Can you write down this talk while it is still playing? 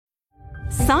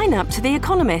Sign up to The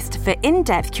Economist for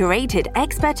in-depth curated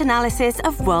expert analysis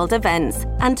of world events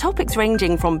and topics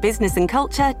ranging from business and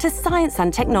culture to science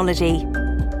and technology.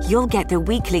 You'll get the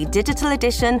weekly digital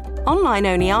edition,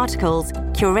 online-only articles,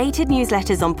 curated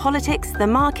newsletters on politics, the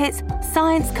markets,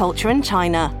 science, culture and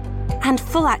China, and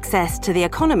full access to The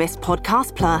Economist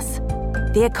Podcast Plus.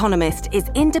 The Economist is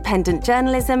independent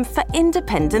journalism for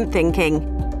independent thinking.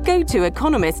 Go to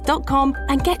economist.com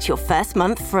and get your first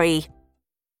month free.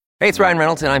 Hey, it's Ryan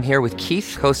Reynolds, and I'm here with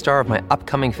Keith, co-star of my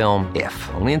upcoming film,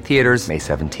 If, only in theaters May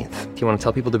 17th. Do you want to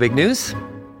tell people the big news?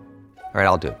 All right,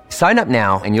 I'll do it. Sign up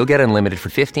now and you'll get unlimited for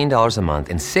 $15 a month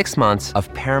and 6 months of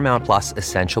Paramount Plus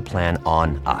Essential Plan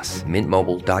on us.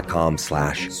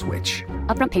 MintMobile.com/switch.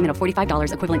 Upfront payment of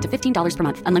 $45 equivalent to $15 per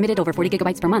month. Unlimited over 40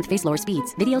 gigabytes per month. Face lower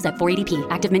speeds. Videos at 480p.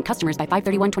 Active Mint customers by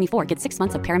 531.24 get 6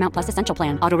 months of Paramount Plus Essential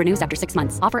Plan. Auto renews after 6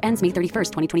 months. Offer ends May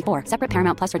 31st, 2024. Separate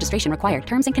Paramount Plus registration required.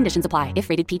 Terms and conditions apply if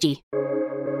rated PG.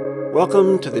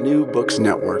 Welcome to the New Books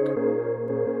Network.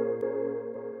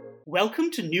 Welcome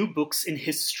to New Books in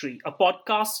History, a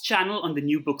podcast channel on the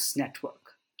New Books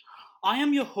Network. I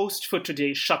am your host for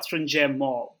today, Shatranjay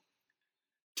Mall.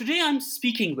 Today I'm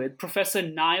speaking with Professor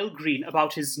Nile Green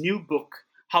about his new book,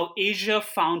 How Asia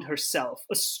Found Herself,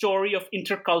 A Story of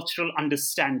Intercultural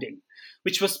Understanding,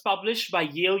 which was published by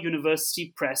Yale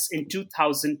University Press in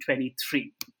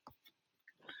 2023.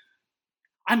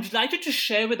 I'm delighted to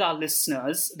share with our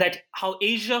listeners that How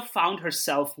Asia Found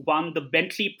Herself won the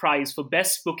Bentley Prize for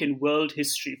Best Book in World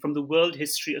History from the World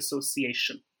History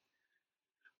Association.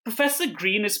 Professor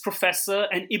Green is professor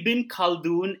and Ibn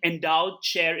Khaldun Endowed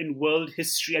Chair in World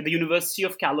History at the University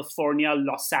of California,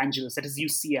 Los Angeles, that is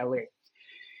UCLA.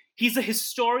 He's a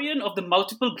historian of the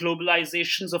multiple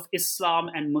globalizations of Islam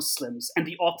and Muslims and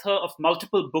the author of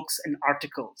multiple books and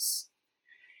articles.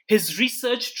 His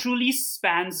research truly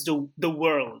spans the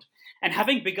world, and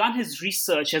having begun his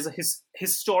research as a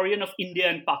historian of India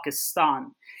and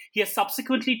Pakistan, he has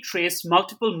subsequently traced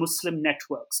multiple Muslim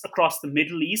networks across the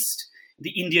Middle East,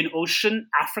 the Indian Ocean,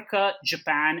 Africa,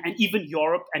 Japan, and even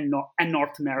Europe and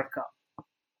North America.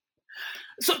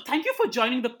 So thank you for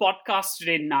joining the podcast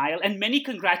today, Nile, and many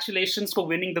congratulations for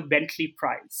winning the Bentley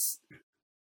Prize.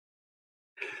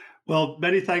 Well,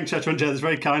 many thanks, Shatranjay. That's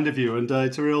very kind of you, and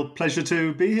it's a real pleasure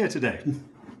to be here today.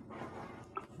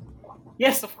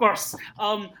 Yes, of course.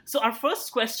 So our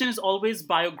first question is always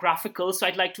biographical, so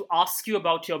I'd like to ask you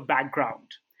about your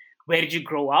background. Where did you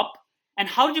grow up, and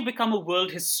how did you become a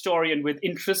world historian with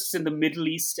interests in the Middle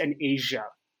East and Asia?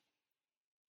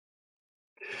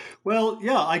 Well,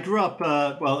 yeah, I grew up,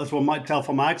 as one might tell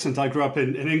from my accent, I grew up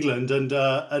in England and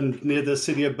near the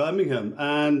city of Birmingham.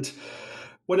 And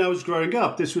when I was growing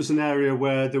up, this was an area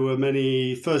where there were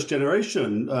many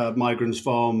first-generation migrants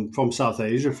from South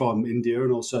Asia, from India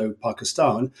and also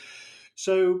Pakistan.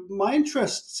 So my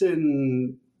interests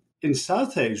in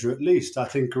South Asia, at least, I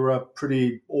think grew up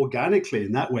pretty organically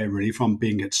in that way, really, from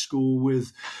being at school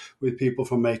with people,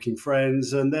 from making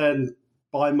friends. And then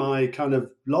by my kind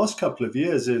of last couple of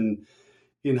years in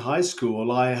high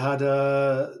school, I had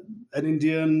an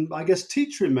Indian, I guess,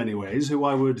 teacher in many ways,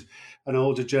 an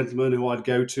older gentleman who I'd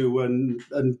go to and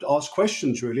ask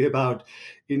questions really about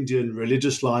Indian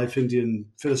religious life, Indian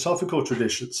philosophical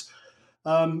traditions.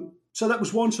 So that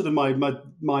was one sort of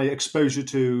my exposure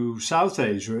to South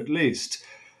Asia, at least.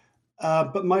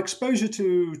 But my exposure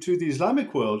to the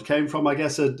Islamic world came from, I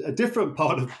guess, a different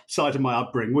side of my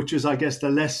upbringing, which is, I guess,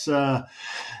 the less,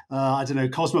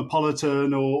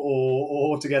 cosmopolitan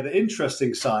or altogether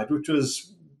interesting side, which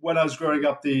was when I was growing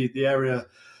up, the area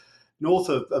north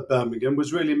of Birmingham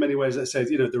was really in many ways, let's say,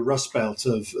 the Rust Belt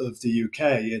of the UK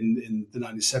in the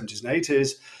 1970s and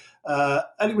 80s.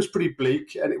 And it was pretty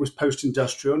bleak, and it was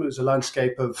post-industrial, and it was a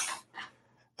landscape of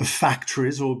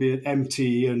factories, albeit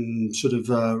empty and sort of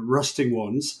rusting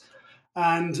ones.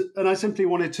 And I simply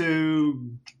wanted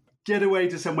to get away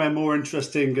to somewhere more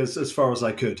interesting as far as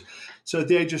I could. So at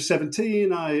the age of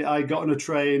 17, I got on a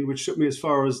train which took me as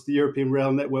far as the European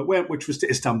Rail Network went, which was to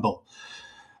Istanbul.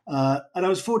 And I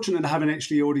was fortunate in having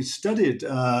actually already studied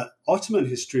Ottoman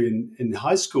history in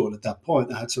high school at that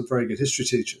point. I had some very good history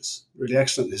teachers, really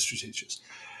excellent history teachers.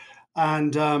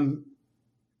 And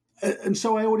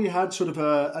so I already had sort of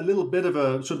a little bit of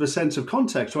a sort of a sense of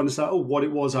context to understand what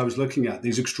it was I was looking at,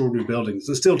 these extraordinary buildings.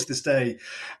 And still to this day,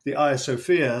 the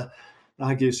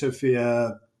Hagia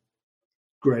Sophia,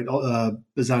 great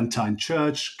Byzantine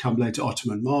church, come later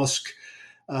Ottoman mosque,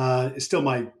 is still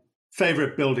my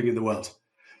favorite building in the world.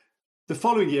 The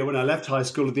following year, when I left high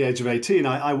school at the age of 18,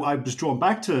 I was drawn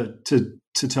back to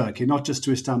Turkey, not just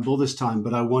to Istanbul this time,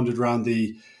 but I wandered around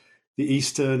the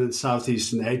eastern and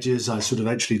southeastern edges. I sort of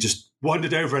actually just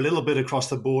wandered over a little bit across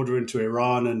the border into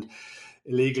Iran and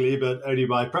illegally, but only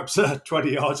by perhaps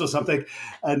 20 yards or something.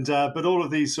 And but all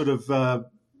of these sort of,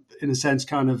 in a sense,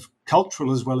 kind of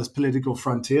cultural as well as political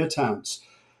frontier towns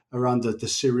around the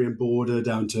Syrian border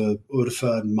down to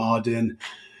Urfa and Mardin,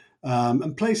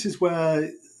 and places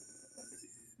where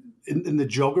in the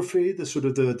geography, the sort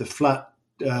of the flat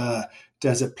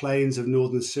desert plains of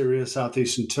northern Syria,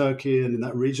 southeastern Turkey, and in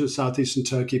that region of southeastern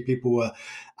Turkey, people were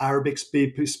Arabic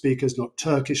speakers, not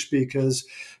Turkish speakers.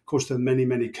 Of course, there are many,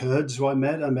 many Kurds who I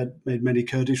met. Made many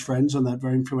Kurdish friends on that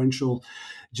very influential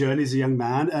journey as a young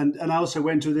man. And I also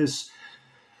went to this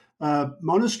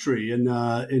monastery in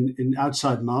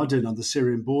outside Mardin on the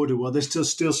Syrian border, where they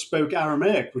still spoke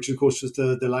Aramaic, which of course was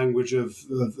the language of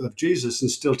Jesus,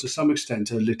 and still to some extent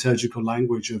a liturgical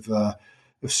language of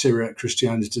Syriac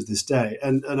Christianity to this day.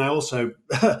 And I also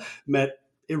met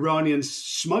Iranian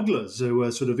smugglers who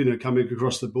were sort of coming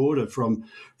across the border from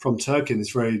Turkey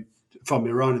from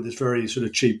Iran in this very sort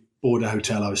of cheap border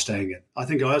hotel I was staying in. I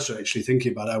think I also actually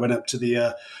thinking about it, I went up to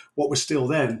the what was still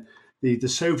then the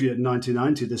Soviet in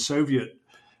 1990, the Soviet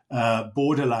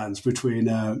borderlands between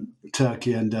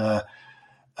Turkey and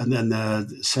then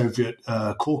the Soviet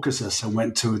Caucasus, and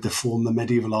went to form the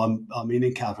medieval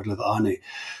Armenian capital of Ani.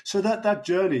 So that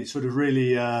journey sort of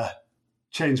really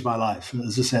changed my life.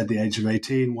 As I said, at the age of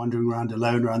 18, wandering around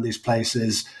alone around these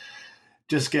places,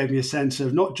 just gave me a sense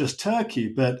of not just Turkey,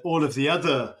 but all of the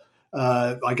other,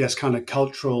 I guess, kind of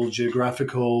cultural,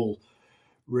 geographical,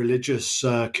 religious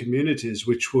communities,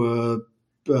 which were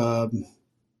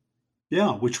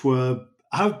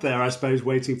out there, I suppose,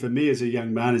 waiting for me as a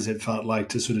young man, as it felt like,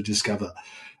 to sort of discover.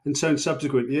 And so in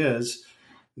subsequent years,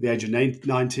 at the age of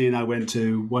 19, I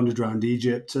wandered around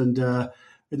Egypt, and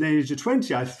at the age of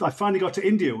 20, I finally got to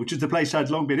India, which is the place I'd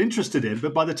long been interested in.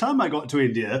 But by the time I got to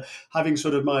India, having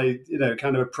sort of my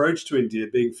kind of approach to India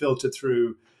being filtered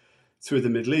through the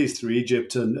Middle East, through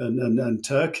Egypt and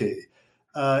Turkey,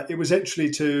 it was actually,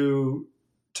 to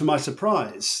my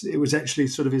surprise, it was actually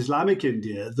sort of Islamic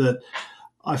India that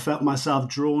I felt myself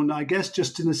drawn, I guess,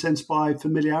 just in a sense by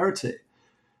familiarity.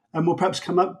 And we'll perhaps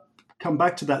come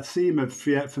back to that theme of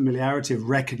familiarity, of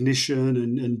recognition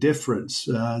and difference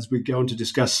as we go on to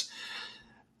discuss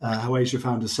how Asia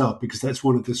found herself, because that's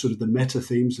one of the sort of the meta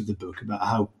themes of the book, about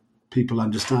how people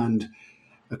understand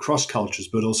across cultures,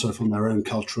 but also from their own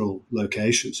cultural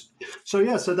locations. So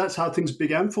that's how things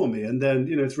began for me. And then,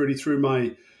 it's really through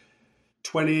my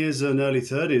 20s and early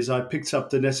 30s, I picked up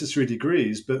the necessary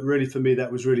degrees. But really, for me,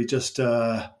 that was really just,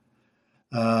 I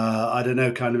don't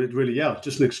know, kind of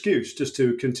just an excuse just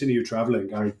to continue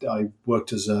traveling. I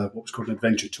worked as what was called an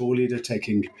adventure tour leader,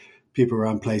 taking people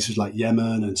around places like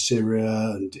Yemen and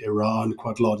Syria and Iran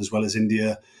quite a lot, as well as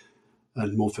India,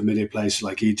 and more familiar places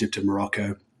like Egypt and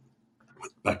Morocco,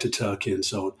 back to Turkey and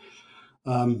so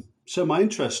on. So my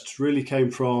interest really came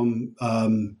from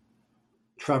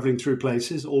traveling through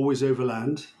places, always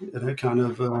overland, kind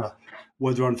of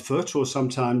whether on foot or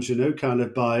sometimes, kind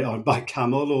of by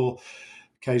camel, or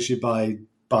occasionally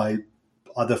by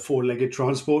other four-legged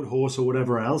transport, horse or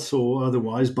whatever else, or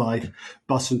otherwise by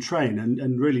bus and train,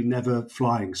 and really never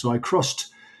flying. So I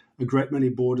crossed a great many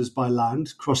borders by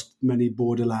land, crossed many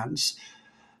borderlands,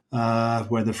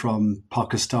 whether from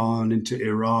Pakistan into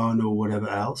Iran or whatever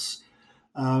else.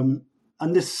 And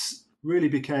this really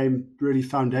became really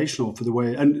foundational for the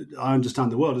way, and I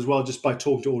understand the world as well, just by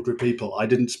talking to ordinary people. I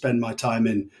didn't spend my time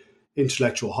in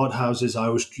intellectual hothouses. I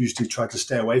always used to try to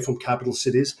stay away from capital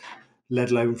cities, let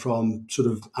alone from sort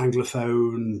of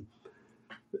Anglophone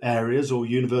areas or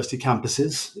university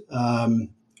campuses. And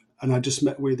I just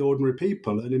met with ordinary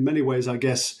people. And in many ways, I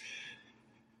guess,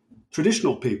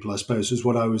 traditional people, I suppose, is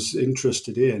what I was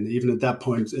interested in. Even at that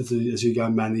point, as a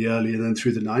young man, the early and then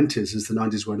through the 90s, as the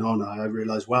 90s went on, I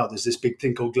realized, wow, there's this big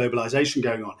thing called globalization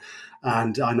going on.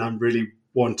 And I really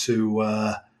want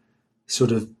to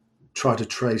sort of try to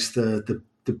trace the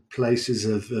places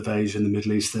of Asia and the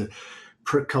Middle East, the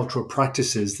cultural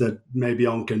practices that maybe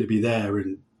aren't going to be there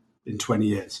in 20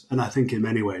 years. And I think in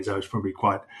many ways, I was probably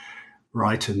quite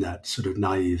right in that sort of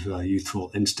naive,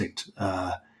 youthful instinct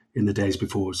in the days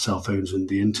before cell phones and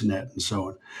the internet and so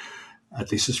on.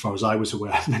 At least as far as I was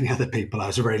aware, many other people, I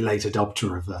was a very late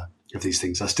adopter of these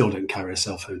things. I still don't carry a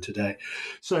cell phone today.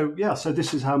 So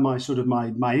this is how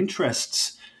my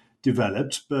interests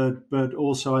developed, but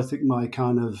also I think my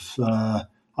kind of,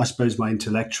 I suppose my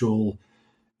intellectual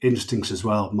instincts as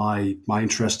well, my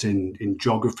interest in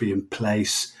geography and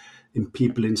place, in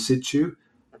people in situ,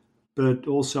 but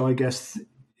also I guess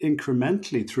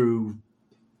incrementally through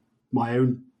my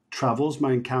own travels,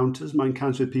 my encounters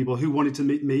with people who wanted to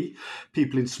meet me,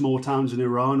 people in small towns in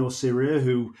Iran or Syria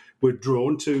who were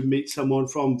drawn to meet someone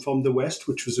from the West,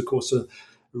 which was, of course, a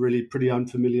really pretty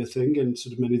unfamiliar thing in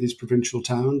sort of many of these provincial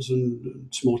towns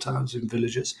and small towns and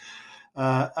villages.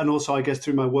 And also, I guess,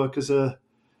 through my work as a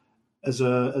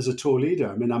tour leader.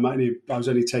 I mean, I was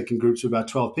only taking groups of about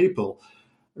 12 people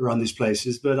around these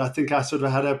places, but I think I sort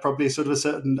of had probably sort of a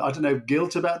certain, I don't know,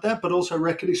 guilt about that, but also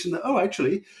recognition that,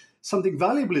 actually, something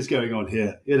valuable is going on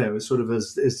here, sort of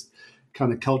as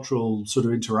kind of cultural sort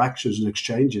of interactions and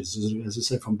exchanges, as I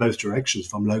say, from both directions,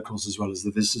 from locals as well as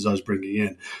the visitors I was bringing in.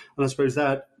 And I suppose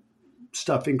that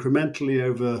stuff incrementally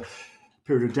over a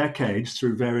period of decades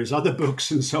through various other books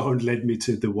and so on led me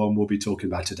to the one we'll be talking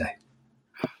about today.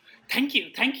 Thank you.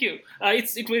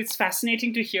 It's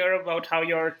fascinating to hear about how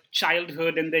your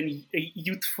childhood and then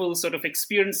youthful sort of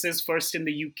experiences, first in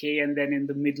the UK and then in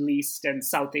the Middle East and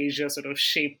South Asia, sort of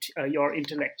shaped your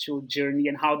intellectual journey,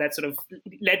 and how that sort of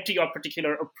led to your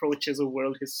particular approach as a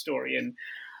world historian.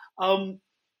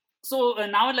 So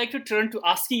now I'd like to turn to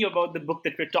asking you about the book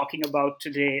that we're talking about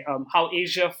today, How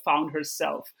Asia Found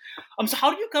Herself. So how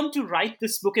did you come to write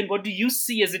this book, and what do you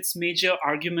see as its major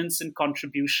arguments and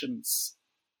contributions?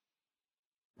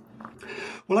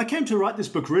 Well, I came to write this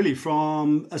book really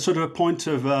from a sort of a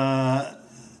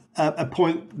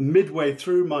point midway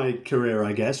through my career,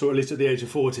 I guess, or at least at the age of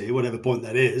 40, whatever point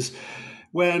that is,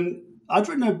 when I'd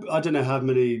written, I don't know how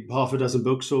many, half a dozen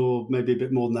books or maybe a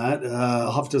bit more than that,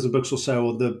 half a dozen books or so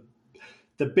on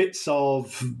the bits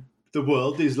of the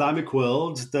world, the Islamic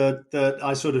world, that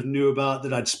I sort of knew about,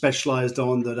 that I'd specialized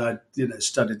on, that I'd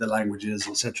studied the languages,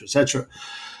 etc., etc.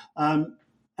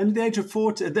 And at the age of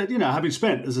 40, having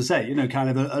spent, as I say, kind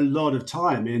of a lot of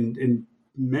time in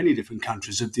many different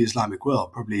countries of the Islamic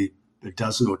world, probably a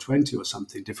dozen or 20 or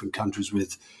something, different countries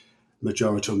with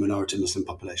majority or minority Muslim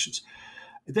populations.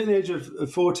 At the age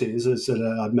of 40, as I said,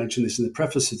 I've mentioned this in the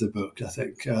preface of the book, I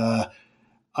think,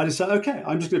 I decided, okay,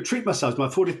 I'm just going to treat myself. It's my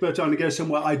 40th birthday, I'm going to go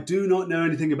somewhere I do not know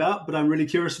anything about, but I'm really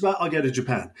curious about. I'll go to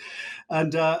Japan.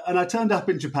 And I turned up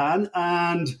in Japan,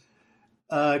 and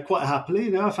quite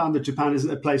happily, I found that Japan isn't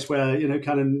a place where,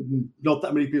 kind of not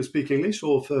that many people speak English,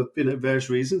 or for, various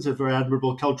reasons, a very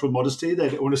admirable cultural modesty. They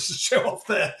don't want us to show off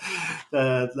their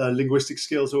linguistic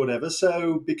skills or whatever.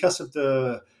 So because of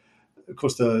the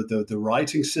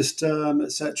writing system,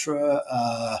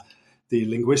 etc., the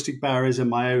linguistic barriers and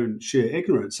my own sheer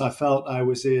ignorance, I felt I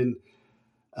was in,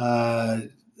 I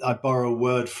borrow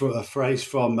a phrase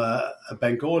from a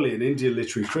Bengali, an Indian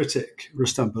literary critic,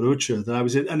 Rustam Barucha, that I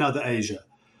was in another Asia.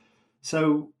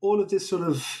 So all of this sort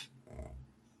of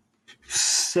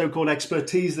so-called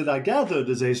expertise that I gathered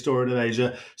as a historian of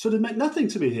Asia sort of meant nothing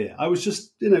to me here. I was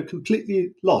just,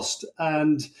 completely lost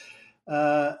and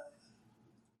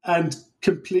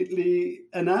completely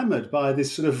enamored by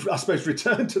this sort of, I suppose,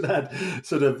 return to that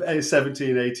sort of a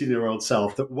 17, 18-year-old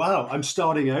self that, wow, I'm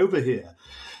starting over here.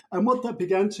 And what that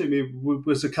began to me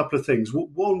was a couple of things.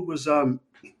 One was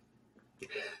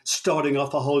starting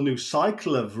off a whole new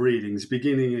cycle of readings,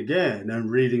 beginning again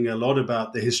and reading a lot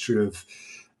about the history of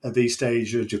East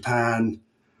Asia, Japan,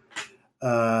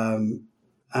 and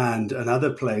other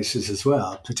places as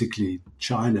well, particularly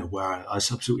China, where I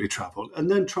subsequently traveled,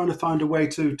 and then trying to find a way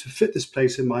to fit this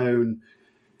place in my own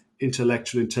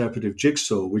intellectual interpretive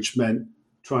jigsaw, which meant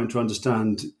trying to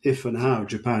understand if and how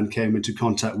Japan came into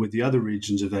contact with the other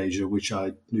regions of Asia, which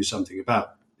I knew something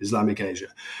about, Islamic Asia.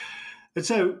 And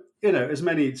so, as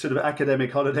many sort of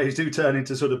academic holidays do turn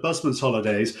into sort of busman's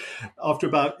holidays, after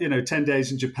about, 10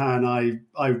 days in Japan,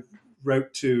 I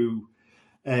wrote to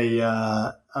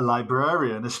a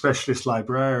librarian, a specialist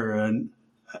librarian,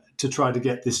 to try to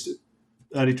get this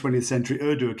early 20th century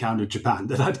Urdu account of Japan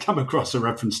that I'd come across a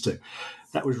reference to.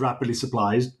 That was rapidly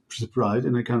supplied,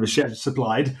 and I kind of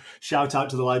supplied. Shout out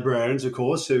to the librarians, of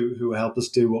course, who help us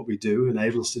do what we do,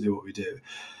 enable us to do what we do.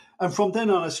 And from then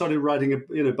on, I started writing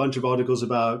a bunch of articles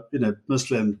about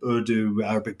Muslim, Urdu,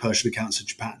 Arabic, Persian accounts of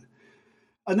Japan.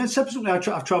 And then subsequently,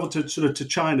 I've traveled to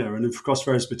China, and across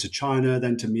various bits of China,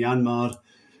 then to Myanmar,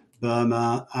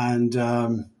 Burma, and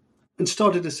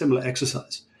started a similar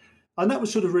exercise. And that was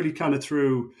sort of really kind of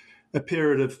through a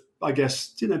period of, I guess,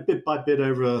 bit by bit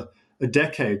over a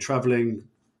decade, traveling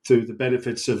through the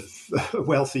benefits of a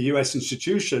wealthy US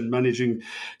institution, managing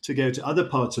to go to other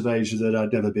parts of Asia that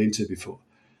I'd never been to before.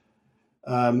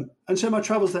 And so my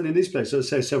travels then in these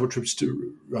places, I say several trips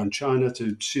around China,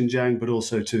 to Xinjiang, but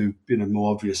also to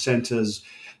more obvious centers,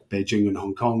 Beijing and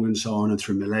Hong Kong and so on, and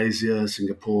through Malaysia,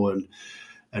 Singapore,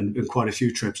 and quite a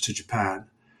few trips to Japan.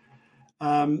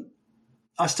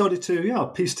 I started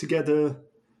to piece together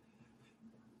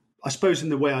I suppose in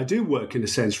the way I do work, in a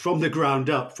sense, from the ground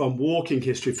up, from walking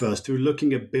history first, through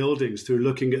looking at buildings, through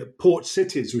looking at port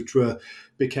cities, which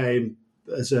became,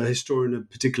 as a historian in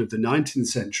particular of the 19th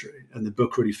century, and the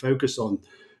book really focused on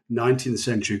 19th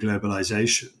century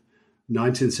globalization,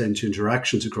 19th century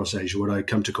interactions across Asia, what I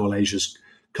come to call Asia's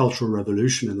cultural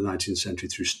revolution in the 19th century,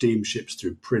 through steamships,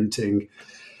 through printing,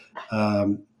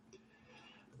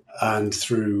 and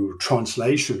through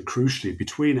translation, crucially,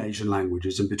 between Asian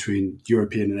languages and between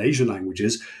European and Asian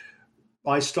languages.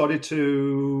 I started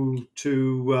to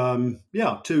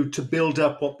build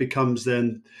up what becomes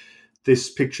then this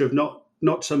picture of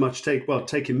not so much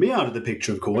taking me out of the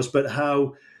picture, of course, but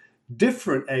how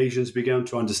different Asians began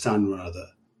to understand one another.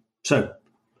 So,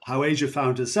 how Asia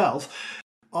found herself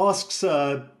asks,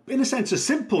 in a sense, a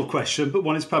simple question, but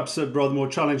one is perhaps rather more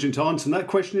challenging to answer. And that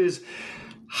question is,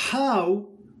 how,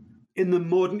 in the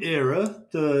modern era,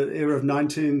 the era of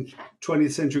 19th,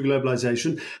 20th century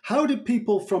globalization, how did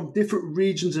people from different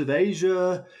regions of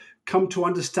Asia come to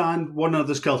understand one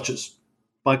another's cultures?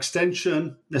 By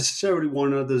extension, necessarily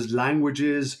one another's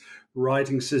languages,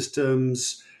 writing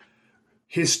systems,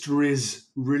 histories,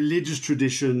 religious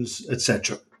traditions,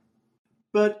 etc.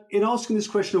 But in asking this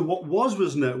question of what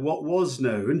was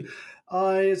known,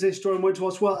 I, as a historian, went to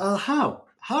ask, well, how?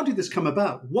 How did this come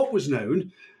about? What was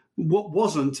known, what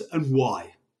wasn't, and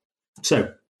why?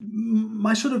 So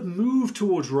my sort of move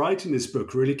towards writing this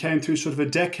book really came through sort of a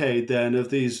decade then of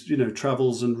these,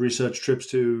 travels and research trips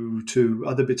to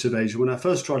other bits of Asia. When I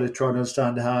first started trying to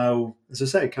understand how, as I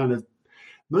say, kind of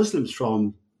Muslims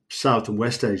from South and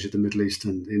West Asia, the Middle East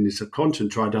and in the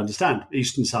subcontinent, tried to understand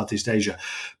East and Southeast Asia.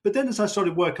 But then as I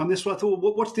started work on this, I thought,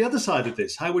 well, what's the other side of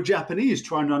this? How were Japanese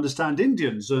trying to understand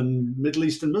Indians and Middle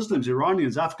Eastern Muslims,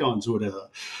 Iranians, Afghans, or whatever?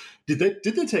 Did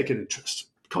they take an interest?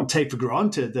 Can't take for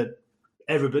granted that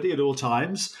everybody at all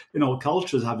times in all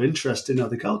cultures have interest in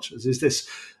other cultures. Is this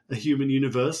a human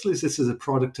universal? Is this as a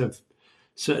product of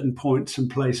certain points and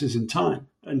places in time?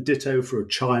 And ditto for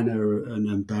China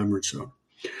and Burma and so on.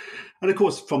 And of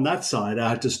course, from that side, I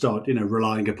had to start,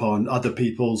 relying upon other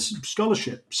people's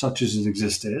scholarship, such as it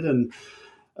existed, and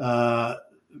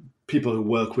people who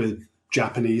work with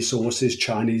Japanese sources,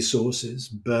 Chinese sources,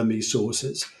 Burmese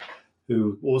sources,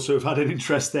 who also have had an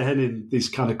interest then in these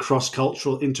kind of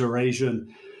cross-cultural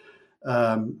inter-Asian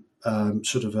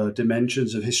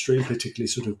dimensions of history, particularly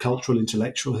sort of cultural,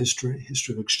 intellectual history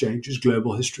of exchanges,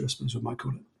 global history, I suppose we might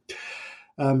call it.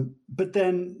 But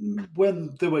then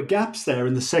when there were gaps there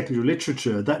in the secondary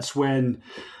literature, that's when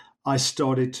I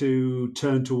started to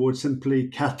turn towards simply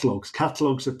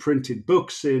catalogues of printed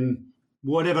books in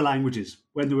whatever languages.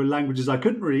 When there were languages I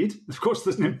couldn't read, of course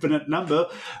there's an infinite number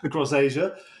across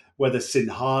Asia, whether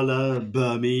Sinhala,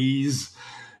 Burmese,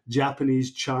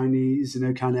 Japanese, Chinese,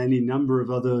 kind of any number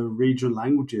of other regional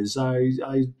languages. I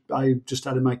just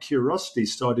out of my curiosity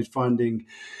started finding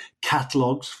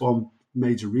catalogues from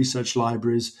major research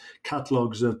libraries,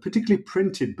 catalogues of particularly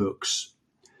printed books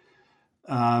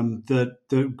that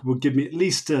would give me at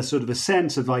least a sort of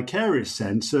a vicarious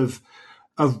sense of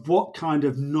what kind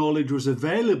of knowledge was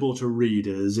available to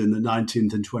readers in the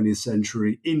 19th and 20th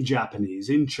century in Japanese,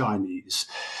 in Chinese,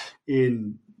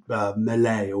 in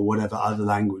Malay or whatever other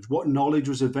language, what knowledge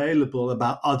was available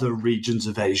about other regions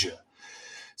of Asia.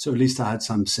 So at least I had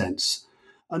some sense.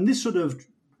 And this sort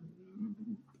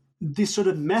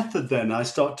of method then I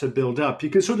start to build up. You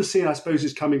can sort of see, I suppose,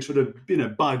 is coming sort of,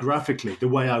 biographically, the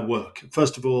way I work.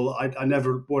 First of all, I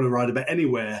never want to write about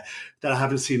anywhere that I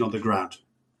haven't seen on the ground.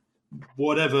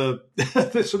 Whatever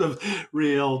the sort of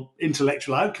real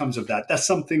intellectual outcomes of that, that's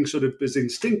something sort of is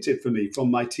instinctive for me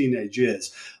from my teenage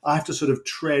years. I have to sort of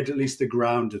tread at least the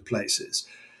ground of places.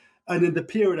 And in the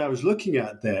period I was looking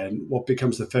at then, what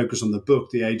becomes the focus on the book,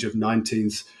 the age of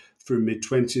 19th through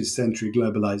mid-20th century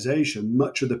globalization,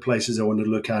 much of the places I want to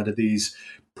look at are these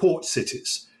port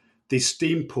cities, these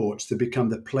steam ports that become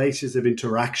the places of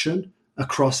interaction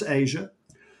across Asia.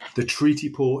 The treaty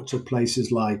ports of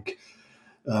places like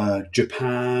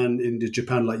Japan,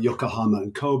 like Yokohama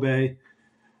and Kobe,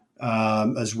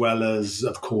 as well as,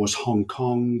 of course, Hong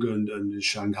Kong and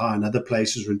Shanghai and other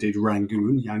places, or indeed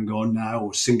Rangoon, Yangon now,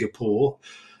 or Singapore.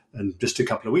 And just a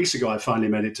couple of weeks ago, I finally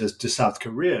made it to South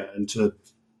Korea and to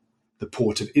the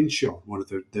port of Incheon, one of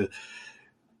the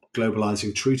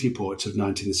globalizing treaty ports of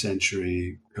 19th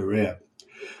century Korea.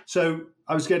 So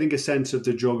I was getting a sense of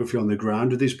the geography on the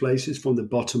ground of these places from the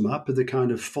bottom up, of the kind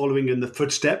of following in the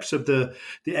footsteps of the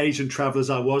Asian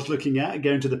travelers I was looking at,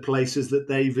 going to the places that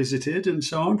they visited and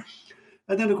so on.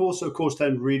 And then, of course,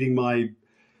 then reading my,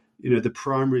 the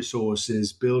primary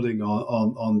sources, building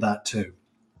on that too.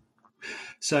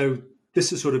 So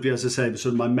this is sort of, as I say,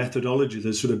 sort of my methodology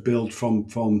that's sort of built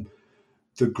from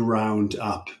the ground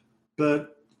up.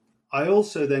 But I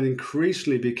also then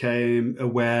increasingly became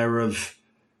aware of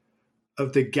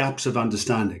the gaps of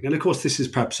understanding. And of course, this is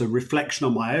perhaps a reflection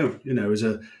on my own, as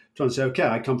a trying to say, okay,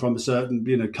 I come from a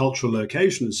certain, cultural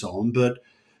location and so on, but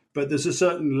there's a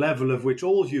certain level of which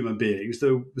all human beings,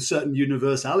 there are certain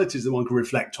universalities that one can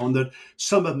reflect on, that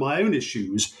some of my own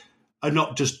issues are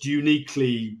not just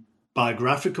uniquely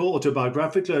biographical,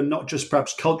 autobiographical, and not just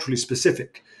perhaps culturally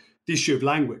specific. The issue of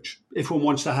language. If one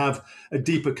wants to have a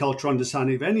deeper cultural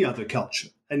understanding of any other culture,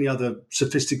 any other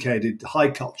sophisticated high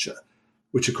culture,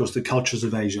 which of course the cultures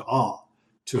of Asia are,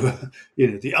 to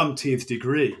the umpteenth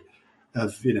degree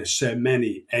of so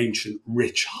many ancient,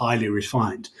 rich, highly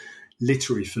refined,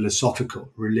 literary,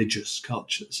 philosophical, religious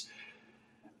cultures.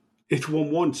 If one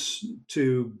wants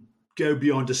to go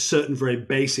beyond a certain very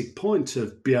basic point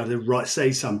of be able to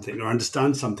say something or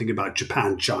understand something about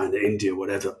Japan, China, India,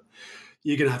 whatever,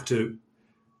 you're going to have to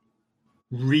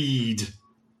read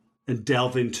and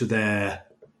delve into their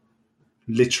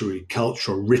literary,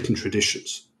 cultural, written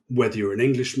traditions, whether you're an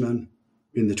Englishman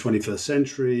in the 21st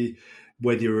century,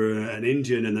 whether you're an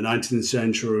Indian in the 19th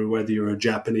century, or whether you're a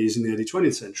Japanese in the early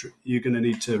 20th century. You're going to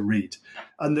need to read.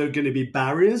 And there are going to be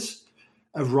barriers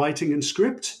of writing and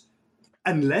script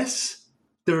unless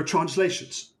there are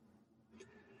translations.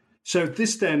 So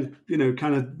this then,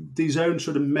 kind of these own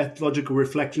sort of methodological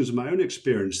reflections of my own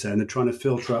experience then are trying to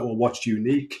filter out, well, what's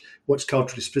unique, what's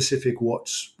culturally specific,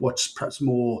 what's perhaps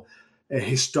more a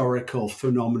historical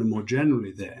phenomenon more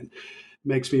generally then,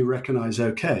 makes me recognize,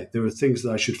 okay, there are things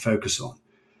that I should focus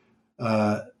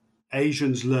on.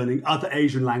 Asians learning other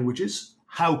Asian languages,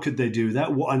 how could they do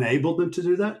that? What enabled them to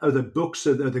do that? Are there books,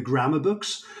 are there grammar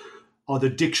books? Are there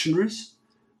dictionaries?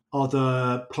 Are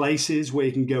there places where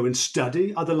you can go and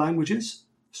study other languages?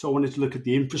 So I wanted to look at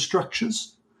the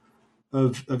infrastructures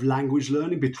of language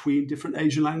learning between different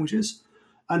Asian languages.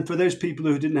 And for those people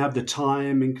who didn't have the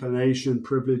time, inclination,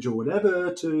 privilege, or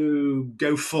whatever to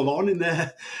go full on in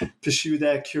pursue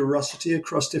their curiosity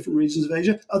across different regions of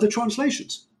Asia, are the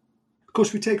translations. Of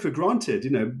course, we take for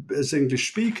granted, as English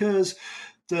speakers,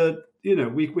 that,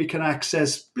 we can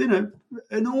access,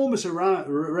 enormous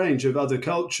range of other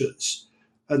cultures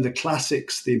and the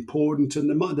classics, the important and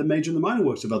the major and the minor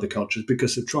works of other cultures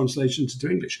because of translations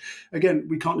into English. Again,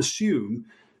 we can't assume,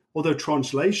 although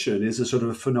translation is a sort of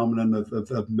a phenomenon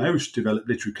of most developed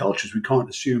literary cultures, we can't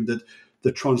assume that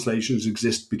the translations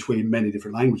exist between many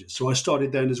different languages. So I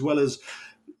started then, as well as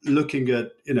looking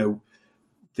at,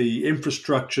 the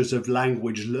infrastructures of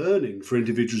language learning for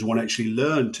individuals who want to actually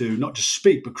learn to not just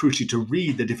speak, but crucially to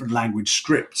read the different language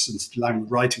scripts and language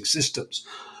writing systems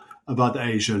of other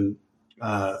Asian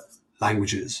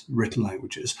languages, written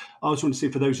languages. I also want to see,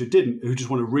 for those who just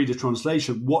want to read a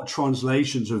translation, what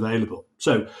translations are available.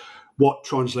 So what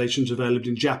translations are available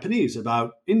in Japanese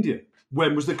about India?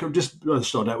 When was just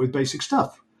start out with basic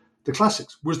stuff, the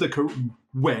classics.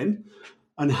 When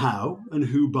and how and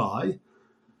who by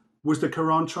was the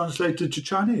Quran translated to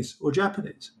Chinese or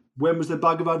Japanese? When was the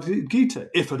Bhagavad Gita,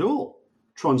 if at all,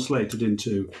 translated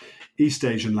into East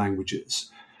Asian languages?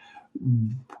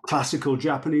 Classical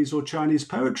Japanese or Chinese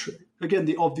poetry. Again,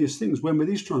 the obvious things. When were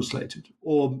these translated?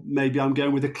 Or maybe I'm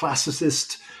going with a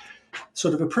classicist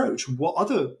sort of approach. What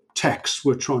other texts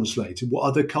were translated? What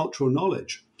other cultural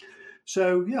knowledge?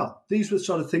 So, yeah, these were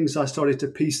sort of things I started to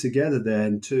piece together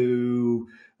then to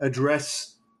address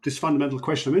this fundamental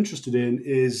question I'm interested in,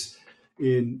 is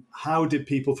in how did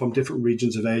people from different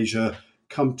regions of Asia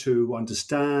come to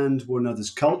understand one another's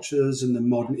cultures in the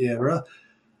modern era?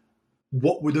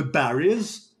 What were the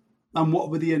barriers and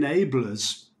what were the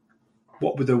enablers?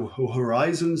 What were the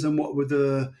horizons and what were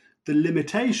the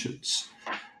limitations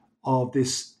of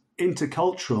this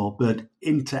intercultural but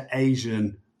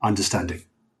inter-Asian understanding?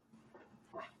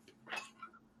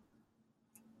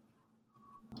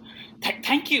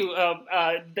 Thank you.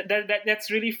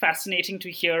 That's really fascinating to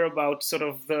hear about sort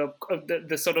of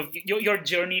the sort of your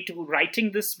journey to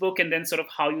writing this book, and then sort of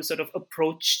how you sort of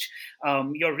approached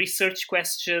your research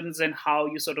questions and how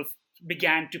you sort of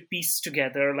began to piece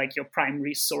together like your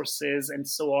primary sources and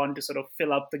so on to sort of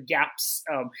fill up the gaps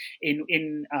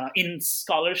in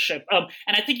scholarship.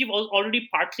 And I think you've already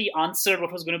partly answered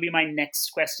what was going to be my next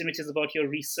question, which is about your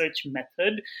research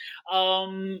method.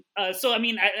 So, I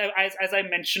mean, as I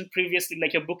mentioned previously,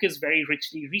 like your book is very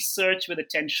richly researched with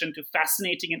attention to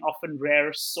fascinating and often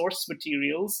rare source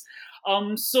materials.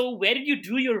 So where did you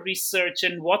do your research,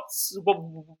 and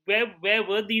where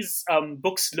were these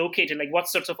books located? Like what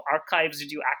sorts of archives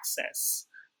did you access?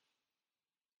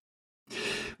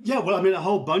 Yeah, well, I mean, a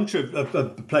whole bunch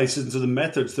of places and the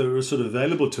methods that were sort of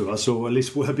available to us, or at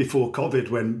least were before COVID,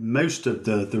 when most of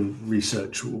the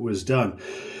research was done.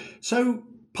 So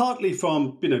partly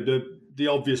from the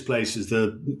obvious places,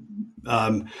 the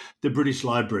British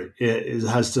Library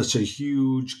has such a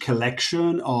huge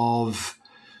collection of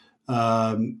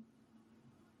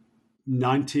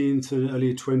 19th and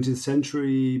early 20th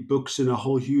century books in a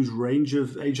whole huge range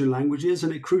of Asian languages,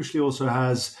 and it crucially also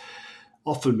has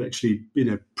often actually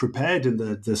prepared in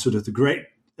the sort of the great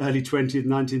early 20th,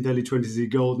 19th, early 20th, the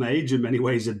golden age in many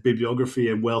ways of bibliography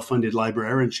and well-funded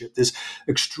librarianship. This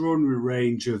extraordinary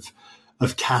range of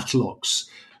catalogues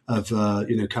of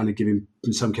kind of giving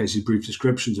in some cases brief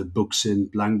descriptions of books in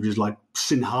languages like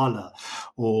Sinhala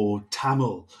or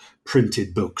Tamil,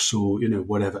 printed books or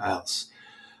whatever else.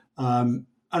 And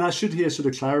I should here sort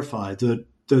of clarify that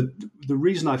the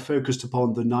reason I focused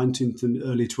upon the 19th and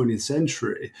early 20th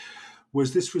century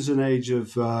was this was an age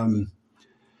of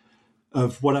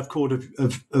what I've called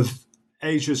of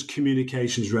Asia's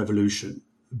communications revolution,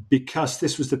 because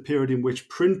this was the period in which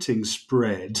printing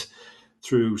spread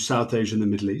through South Asia and the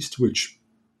Middle East, which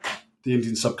the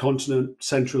Indian subcontinent,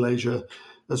 Central Asia,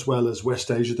 as well as West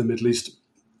Asia, the Middle East,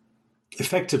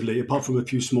 effectively, apart from a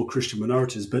few small Christian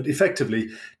minorities, but effectively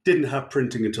didn't have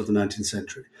printing until the 19th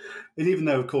century. And even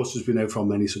though, of course, as we know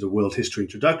from any sort of world history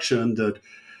introduction, that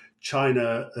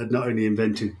China had not only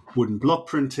invented wooden block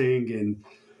printing in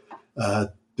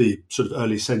the sort of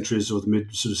early centuries or the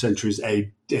mid sort of centuries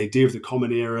AD of the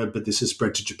Common Era, but this has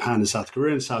spread to Japan and South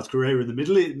Korea. And South Korea in the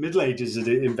Middle Ages had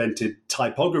invented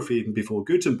typography even before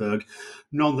Gutenberg.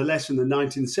 Nonetheless, in the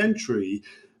 19th century,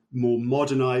 more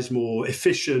modernized, more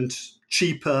efficient,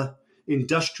 cheaper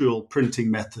industrial printing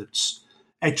methods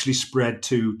actually spread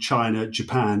to China,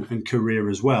 Japan, and Korea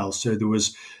as well. So there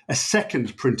was a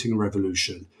second printing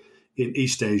revolution in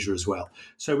East Asia as well.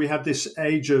 So we have this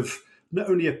age of not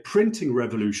only a printing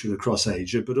revolution across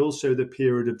Asia, but also the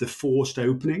period of the forced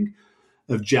opening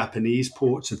of Japanese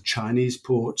ports, of Chinese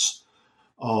ports,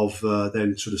 of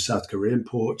then sort of South Korean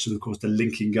ports, and of course the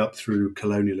linking up through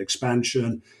colonial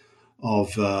expansion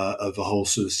of a whole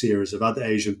sort of series of other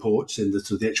Asian ports in the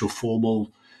sort of the actual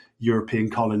formal European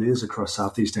colonies across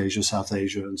Southeast Asia, South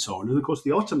Asia, and so on. And of course,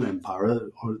 the Ottoman Empire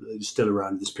is still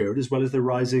around this period, as well as the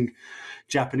rising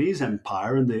Japanese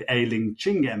Empire and the ailing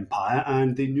Qing Empire,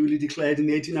 and the newly declared in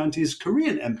the 1890s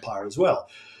Korean Empire as well.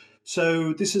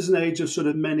 So this is an age of sort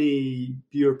of many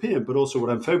European, but also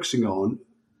what I'm focusing on,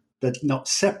 but not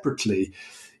separately,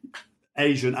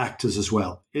 Asian actors as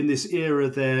well. In this era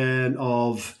then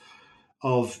of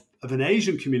an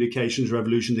Asian communications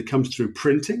revolution that comes through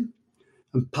printing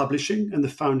and publishing and the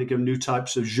founding of new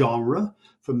types of genre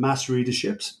for mass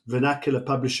readerships, vernacular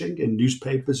publishing in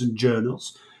newspapers and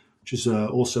journals, which is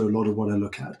also a lot of what I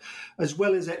look at, as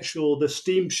well as the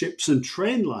steamships and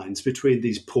train lines between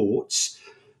these ports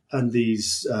and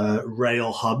these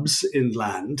rail hubs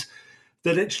inland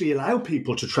that actually allow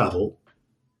people to travel,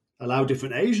 allow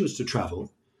different Asians to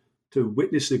travel, to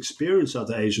witness and experience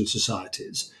other Asian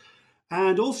societies,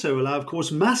 and also allow, of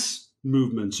course, mass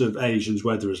movements of Asians,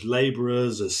 whether as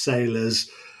laborers, as sailors,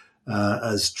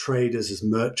 as traders, as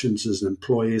merchants, as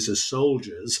employees, as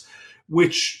soldiers,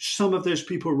 which some of those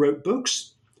people wrote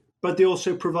books, but they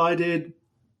also provided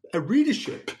a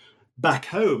readership back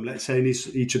home, let's say, in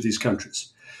each of these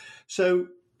countries. So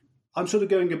I'm sort of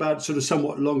going about sort of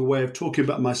somewhat longer way of talking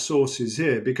about my sources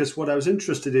here, because what I was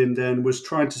interested in then was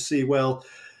trying to see, well,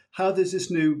 how there's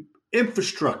this new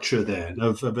infrastructure then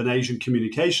of an Asian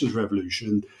communications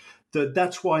revolution.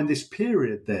 That's why in this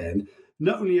period then,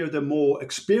 not only are there more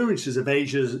experiences of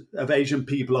Asian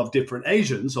people, of different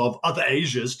Asians, of other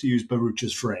Asias, to use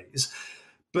Baruch's phrase,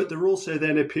 but there are also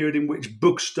then a period in which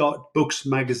books,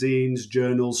 magazines,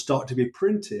 journals start to be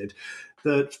printed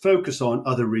that focus on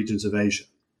other regions of Asia,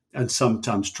 and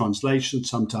sometimes translations,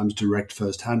 sometimes direct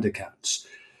first-hand accounts.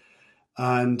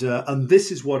 And this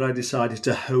is what I decided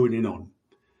to hone in on.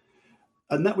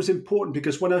 And that was important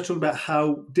because when I was talking about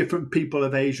how different people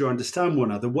of Asia understand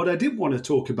one another, what I didn't want to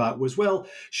talk about was, well,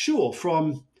 sure,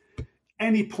 from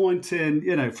any point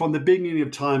in, from the beginning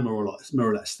of time, more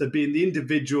or less, there've been the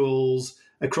individuals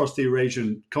across the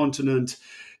Eurasian continent.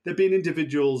 There've been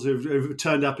individuals who've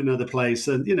turned up in other places.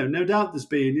 And, no doubt there's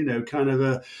been, kind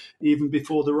of even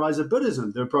before the rise of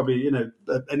Buddhism, there were probably, an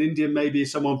Indian, maybe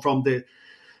someone from the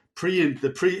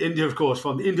pre-India, of course,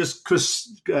 from the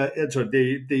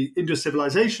the Indus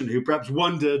civilization, who perhaps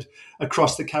wandered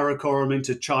across the Karakoram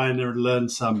into China and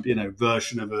learned some,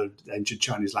 version of an ancient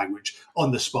Chinese language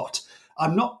on the spot.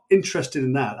 I'm not interested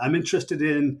in that. I'm interested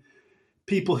in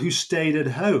people who stayed at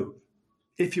home.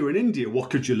 If you're in India, what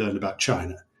could you learn about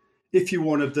China? if you're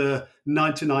one of the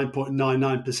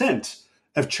 99.99%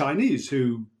 of Chinese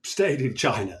who stayed in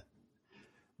China,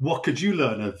 what could you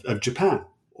learn of Japan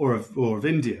or of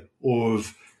India or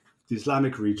of the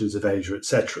Islamic regions of Asia,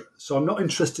 etc.? So I'm not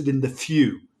interested in the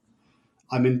few.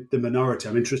 I'm in the minority.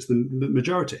 I'm interested in the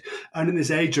majority. And in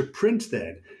this age of print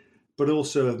then, but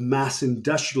also of mass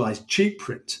industrialized cheap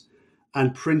print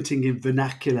and printing in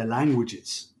vernacular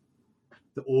languages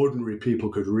that ordinary people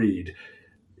could read,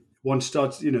 one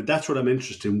starts, that's what I'm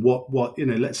interested in. What,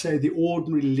 let's say the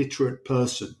ordinary literate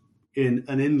person in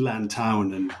an inland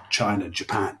town in China,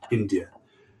 Japan, India,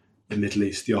 the Middle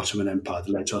East, the Ottoman Empire,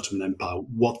 the late Ottoman Empire,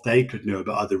 what they could know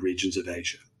about other regions of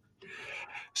Asia.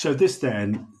 So this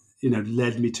then,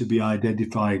 led me to be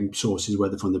identifying sources,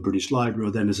 whether from the British Library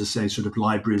or then, as I say, sort of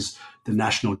libraries, the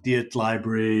National Diet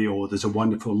Library, or there's a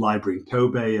wonderful library in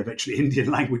Kobe of actually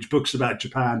Indian language books about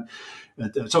Japan.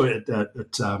 At the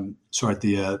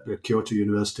Kyoto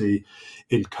University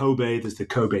in Kobe, there's the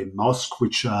Kobe Mosque,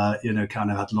 which kind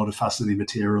of had a lot of fascinating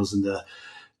materials, and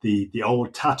the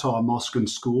old Tatar mosque and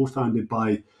school founded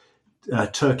by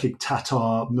Turkic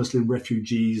Tatar Muslim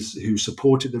refugees who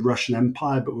supported the Russian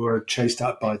Empire but were chased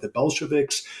out by the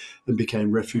Bolsheviks and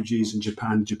became refugees in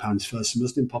Japan, Japan's first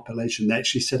Muslim population. They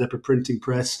actually set up a printing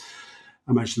press.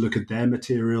 I managed to look at their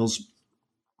materials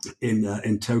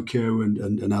in Tokyo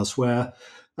and elsewhere.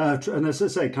 And as I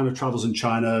say, kind of travels in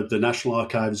China, the National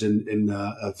Archives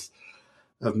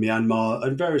of Myanmar,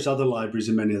 and various other libraries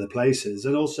in many other places.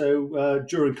 And also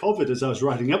during COVID, as I was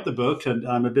writing up the book, and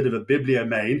I'm a bit of a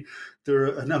bibliomane, there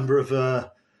are a number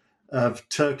of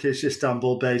Turkish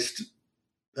Istanbul-based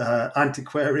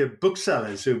antiquarian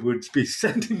booksellers who would be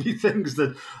sending me things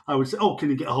that I would say, oh, can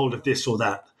you get a hold of this or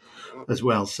that as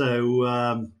well?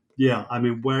 So,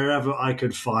 wherever I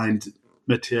could find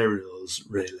materials,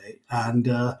 really. And,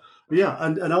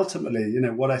 and ultimately,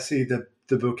 what I see the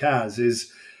book as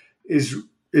is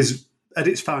at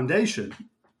its foundation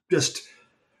just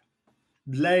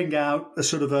laying out a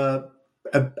sort of a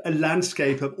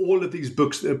landscape of all of these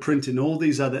books that are printed in all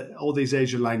these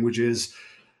Asian languages,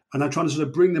 and I'm trying to sort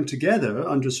of bring them together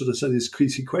under sort of some of these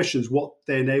key questions: what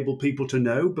they enable people to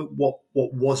know, but what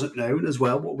wasn't known as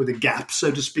well, what were the gaps,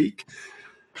 so to speak,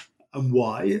 and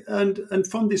why, and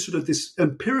from this sort of this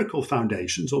empirical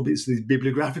foundations, or these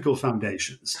bibliographical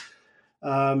foundations.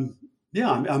 I'm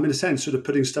in a sense sort of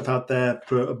putting stuff out there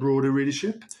for a broader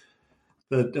readership.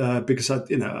 That because I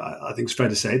think it's fair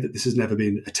to say that this has never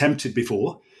been attempted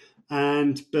before,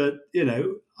 but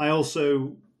I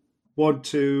also want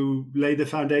to lay the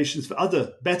foundations for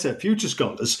other better future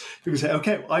scholars who can say,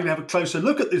 okay, I'm going to have a closer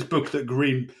look at this book that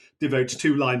Green devotes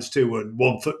 2 lines to and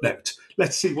 1 footnote.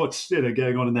 Let's see what's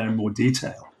going on in there in more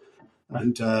detail,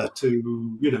 and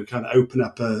to kind of open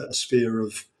up a sphere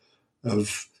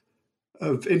of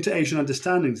inter-Asian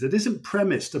understandings that isn't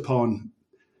premised upon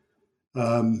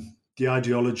the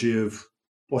ideology of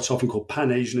what's often called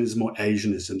Pan-Asianism or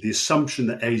Asianism, the assumption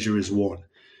that Asia is one,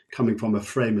 coming from a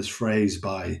famous phrase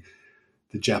by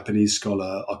the Japanese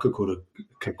scholar Okakura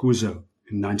Kakuzo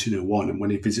in 1901. And when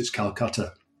he visits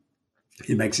Calcutta,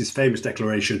 he makes his famous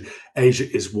declaration,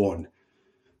 Asia is one.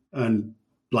 And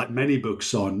like many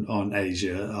books on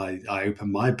Asia, I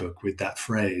open my book with that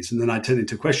phrase, and then I turn it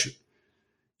into a question.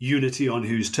 Unity on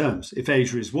whose terms? If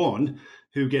Asia is one,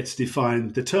 who gets to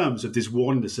define the terms of this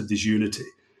oneness, of this unity?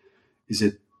 Is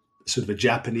it sort of a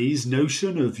Japanese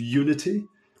notion of unity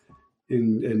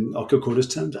in Okakura's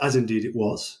terms, as indeed it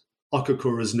was?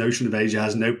 Okakura's notion of Asia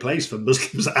has no place for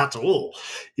Muslims at all,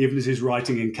 even as he's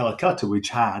writing in Calcutta, which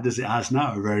had, as it has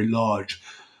now, a very large,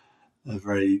 a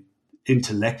very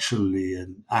intellectually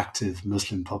and active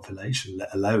Muslim population,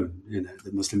 let alone,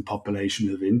 the Muslim population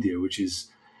of India, which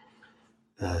is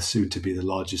soon to be the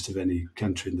largest of any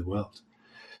country in the world.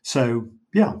 So,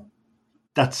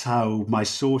 that's how my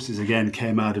sources, again,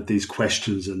 came out of these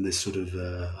questions and this sort of,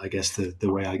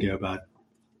 the way I go about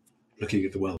looking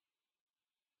at the world.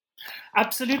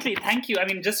 Absolutely. Thank you. I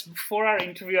mean, just before our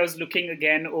interview, I was looking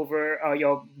again over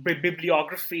your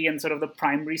bibliography and sort of the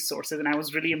primary sources, and I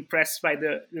was really impressed by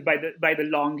the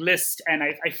long list. And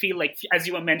I feel like, as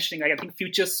you were mentioning, I think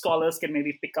future scholars can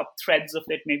maybe pick up threads of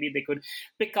it. Maybe they could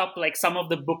pick up like some of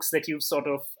the books that you've sort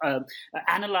of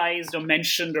analyzed or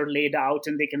mentioned or laid out,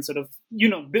 and they can sort of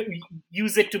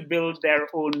use it to build their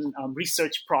own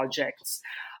research projects.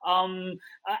 And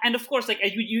of course, like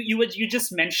you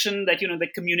just mentioned that the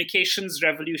communications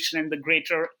revolution and the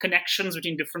greater connections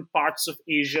between different parts of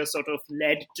Asia sort of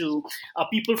led to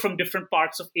people from different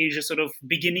parts of Asia sort of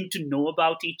beginning to know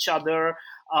about each other.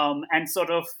 and sort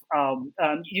of,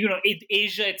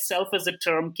 Asia itself as a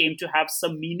term came to have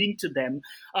some meaning to them.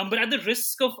 But at the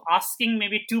risk of asking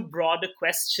maybe too broad a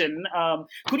question,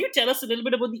 could you tell us a little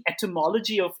bit about the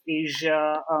etymology of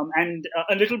Asia, and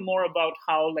a little more about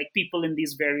how like people in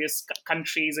these various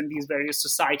countries and these various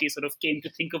societies sort of came to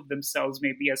think of themselves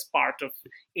maybe as part of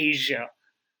Asia?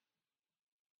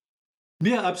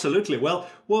 Yeah, absolutely. Well,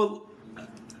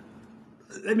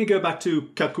 let me go back to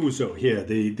Kakuzo here,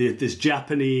 this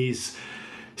Japanese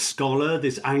scholar,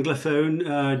 this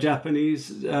Anglophone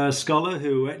Japanese scholar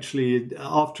who actually,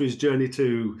 after his journey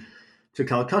to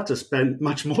Calcutta, spent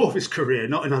much more of his career,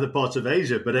 not in other parts of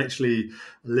Asia, but actually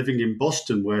living in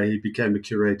Boston, where he became a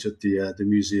curator at the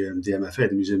museum, the MFA,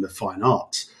 the Museum of Fine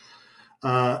Arts.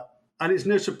 And it's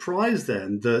no surprise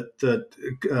then that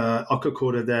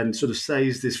Okakura then sort of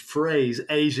says this phrase,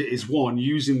 Asia is one,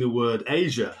 using the word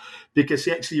Asia, because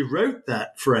he actually wrote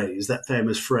that phrase, that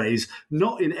famous phrase,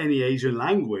 not in any Asian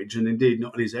language, and indeed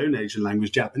not in his own Asian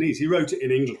language, Japanese. He wrote it in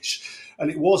English.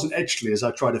 And it wasn't actually, as I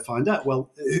tried to find out,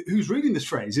 well, who's reading this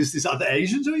phrase? Is this other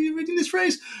Asians? Are you reading this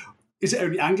phrase? Is it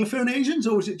only Anglophone Asians,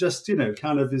 or is it just,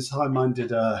 kind of his high-minded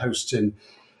hosts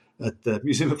at the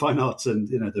Museum of Fine Arts and,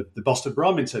 the Boston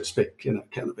Brahmin, so to speak,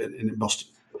 kind of in Boston,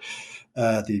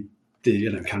 the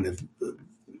kind of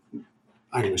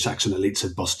Anglo-Saxon elites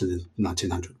of Boston in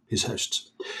 1900, his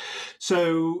hosts.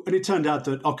 So, and it turned out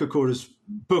that Okakura's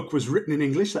book was written in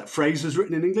English, that phrase was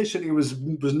written in English, and it was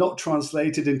not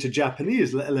translated into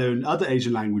Japanese, let alone other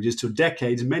Asian languages, till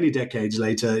many decades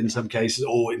later in some cases,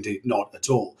 or indeed not at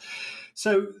all.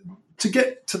 So, to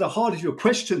get to the heart of your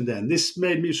question then, this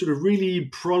made me sort of really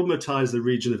problematize the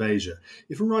region of Asia.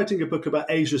 If I'm writing a book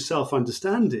about Asia's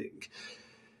self-understanding,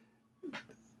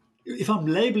 if I'm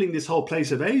labeling this whole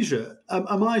place of Asia,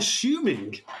 am I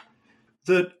assuming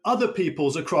that other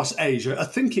peoples across Asia are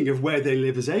thinking of where they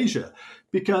live as Asia?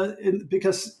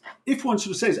 Because if one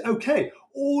sort of says, okay,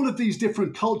 all of these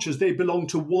different cultures, they belong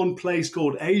to one place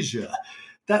called Asia,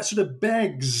 that sort of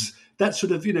begs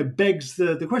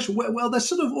the question, well, they're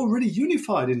sort of already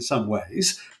unified in some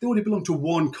ways. They already belong to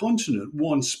one continent,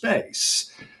 one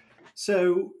space.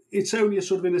 So it's only a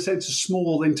sort of, in a sense, a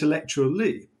small intellectual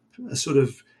leap, a sort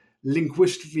of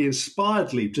linguistically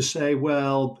inspired leap to say,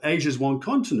 well, Asia's one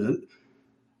continent,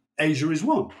 Asia is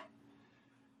one.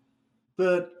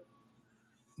 But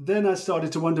then I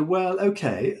started to wonder, well,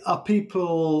 okay, are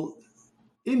people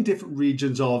in different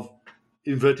regions of,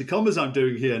 inverted commas I'm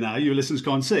doing here now, you listeners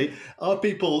can't see, are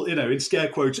people, in scare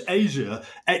quotes, Asia,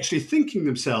 actually thinking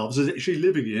themselves as actually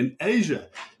living in Asia?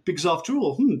 Because after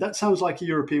all, that sounds like a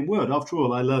European word. After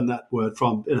all, I learned that word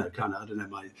from,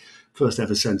 my first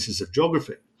ever census of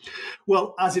geography.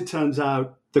 Well, as it turns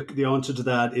out, the answer to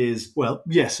that is, well,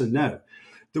 yes and no.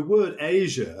 The word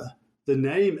Asia, the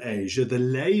name Asia, the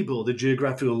label, the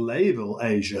geographical label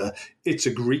Asia, it's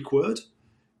a Greek word.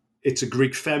 It's a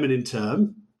Greek feminine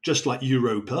term, just like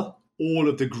Europa. All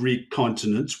of the Greek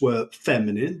continents were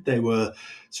feminine. They were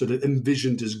sort of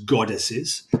envisioned as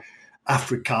goddesses.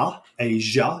 Africa,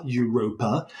 Asia,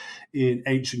 Europa in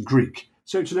ancient Greek.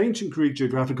 So it's an ancient Greek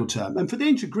geographical term. And for the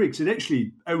ancient Greeks, it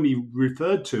actually only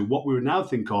referred to what we would now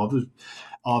think of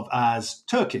as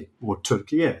Turkey, or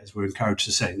Turkey, as we're encouraged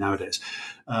to say nowadays,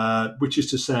 which is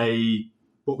to say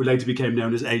what we later became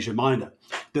known as Asia Minor,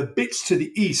 the bits to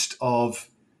the east of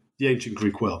the ancient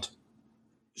Greek world.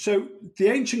 So the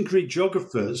ancient Greek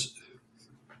geographers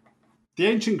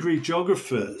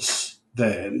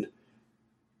then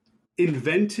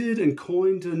invented and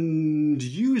coined and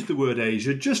used the word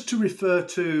Asia just to refer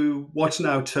to what's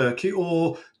now Turkey,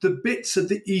 or the bits at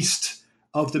the east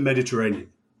of the Mediterranean.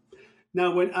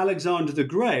 Now, when Alexander the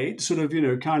Great sort of,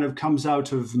 kind of comes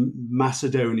out of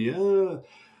Macedonia,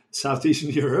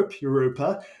 southeastern Europe,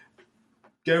 Europa,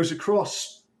 goes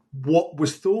across what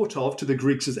was thought of to the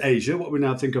Greeks as Asia, what we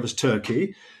now think of as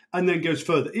Turkey, and then goes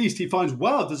further east, he finds,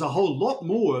 wow, there's a whole lot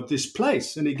more of this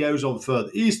place. And he goes on further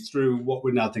east through what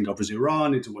we now think of as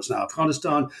Iran, into what's now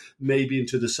Afghanistan, maybe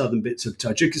into the southern bits of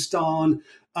Tajikistan,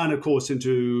 and of course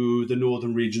into the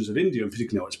northern regions of India, and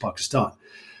particularly it's Pakistan.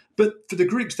 But for the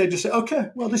Greeks, they just say,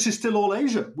 okay, well, this is still all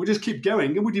Asia. We just keep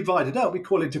going and we divide it out. We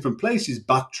call it different places,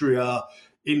 Bactria,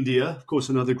 India, of course,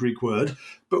 another Greek word,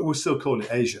 but we'll still call it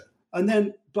Asia. And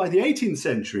then by the 18th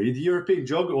century, the European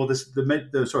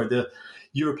the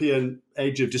European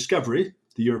age of discovery,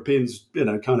 the Europeans,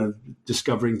 kind of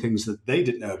discovering things that they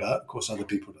didn't know about. Of course, other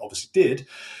people obviously did.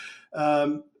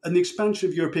 And the expansion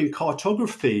of European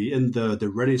cartography in the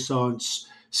Renaissance,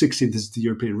 16th is the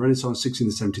European Renaissance,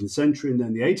 16th and 17th century, and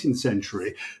then the 18th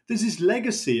century. There's this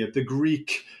legacy of the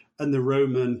Greek and the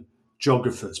Roman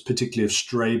geographers, particularly of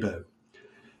Strabo.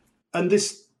 And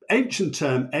this ancient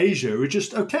term Asia is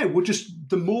just, okay,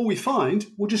 the more we find,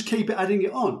 we'll just keep adding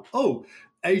it on. Oh,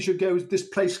 Asia goes, this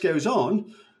place goes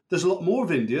on. There's a lot more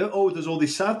of India. Oh, there's all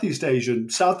these Southeast Asian,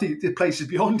 places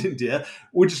beyond India.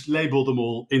 We'll just label them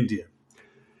all India.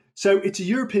 So it's a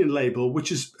European label,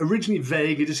 which is originally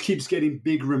vague. It just keeps getting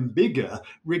bigger and bigger,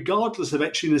 regardless of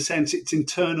actually, in a sense, its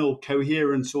internal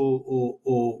coherence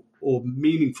or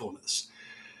meaningfulness.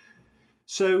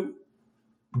 So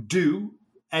do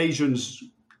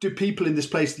people in this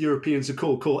place the Europeans are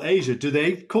call Asia, do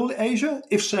they call it Asia?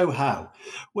 If so, how?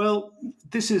 Well,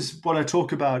 this is what I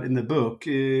talk about in the book,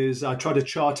 is I try to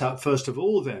chart out, first of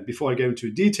all, then, before I go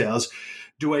into details,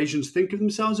 do Asians think of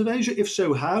themselves as Asia? If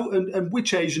so, how? And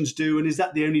which Asians do? And is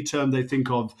that the only term they think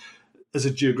of as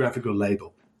a geographical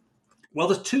label? Well,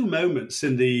 there's two moments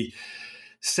in the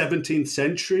 17th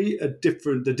century at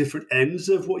the different ends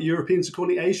of what Europeans are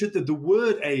calling Asia. The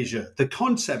word Asia, the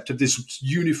concept of this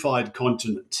unified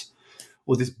continent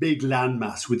or this big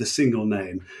landmass with a single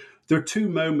name, there are two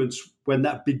moments when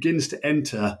that begins to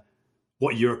enter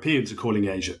what Europeans are calling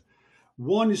Asia.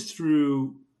 One is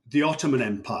through the Ottoman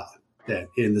Empire, then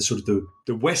in the sort of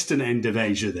the western end of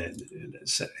Asia, then,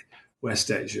 let's say,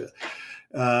 West Asia.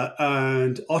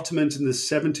 And Ottomans in the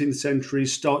 17th century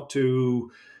start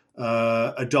to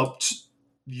adopt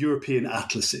European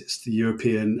atlases, the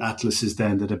European atlases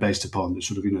then that are based upon the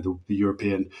sort of, the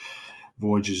European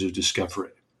voyages of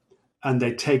discovery. And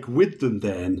they take with them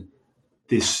then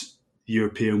this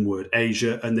European word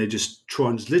Asia, and they just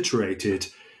transliterate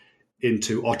it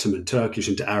into Ottoman Turkish,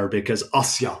 into Arabic as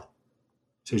Asya.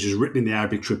 So it's just written in the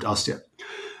Arabic script Asya.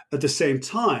 At the same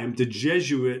time, the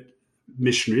Jesuit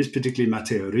missionaries, particularly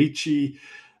Matteo Ricci,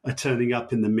 are turning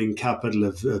up in the Ming capital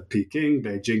of Peking,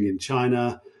 Beijing in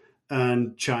China,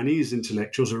 and Chinese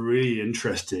intellectuals are really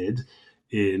interested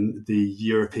in the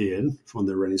European, from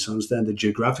the Renaissance, then the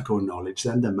geographical knowledge,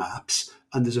 then the maps.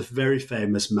 And there's a very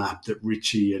famous map that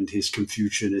Ricci and his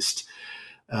Confucianist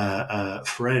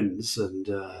friends, and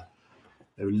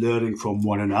they were learning from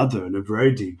one another in a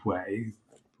very deep way.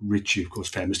 Ricci, of course,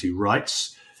 famously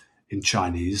writes in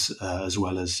Chinese as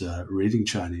well as reading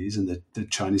Chinese, and the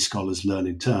Chinese scholars learn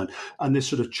in turn. And this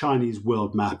sort of Chinese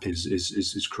world map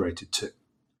is created too.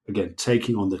 Again,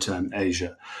 taking on the term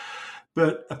Asia.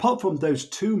 But apart from those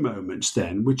two moments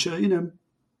then, which are,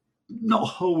 not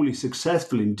wholly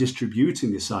successful in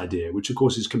distributing this idea, which of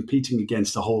course is competing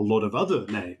against a whole lot of other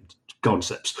named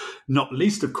concepts, not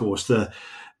least, of course,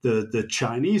 the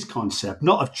Chinese concept,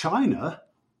 not of China,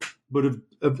 but of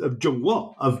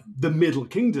Zhongguo, of the Middle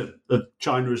Kingdom.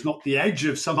 China is not the edge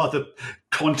of some other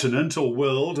continent or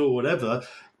world or whatever,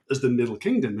 as the Middle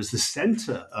Kingdom, as the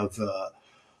center of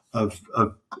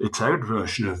its own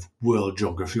version of world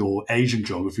geography or Asian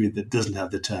geography that doesn't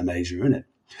have the term Asia in it.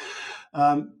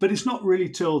 But it's not really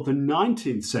till the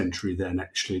 19th century then,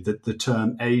 actually, that the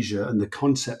term Asia and the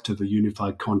concept of a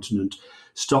unified continent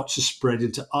starts to spread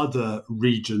into other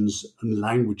regions and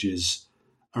languages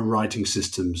and writing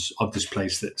systems of this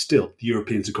place that still the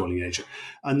Europeans are calling Asia.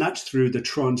 And that's through the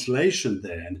translation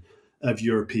then of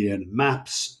European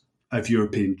maps, of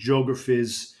European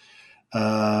geographies,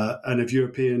 and of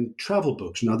European travel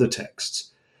books and other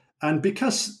texts. And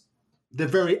because the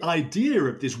very idea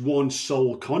of this one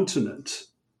sole continent,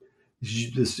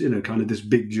 this, kind of this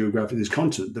big geographic, this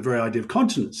continent, the very idea of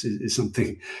continents is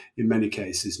something in many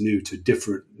cases new to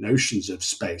different notions of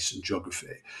space and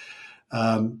geography.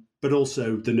 But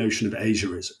also the notion of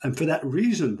Asia is. And for that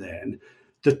reason then,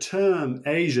 the term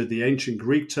Asia, the ancient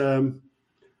Greek term,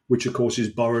 which of course is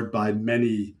borrowed by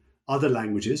many other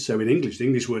languages. So in English, the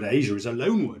English word Asia is a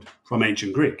loanword from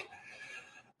ancient Greek.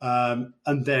 And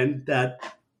then that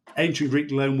ancient Greek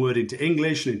loanword into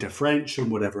English and into French and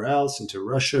whatever else, into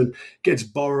Russian, gets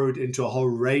borrowed into a whole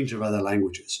range of other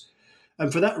languages.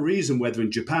 And for that reason, whether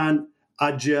in Japan,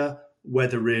 Adja,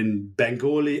 whether in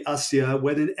Bengali, Asya,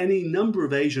 whether in any number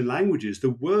of Asian languages,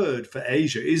 the word for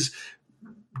Asia is,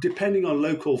 depending on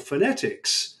local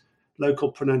phonetics,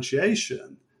 local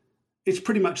pronunciation, it's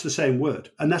pretty much the same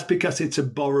word. And that's because it's a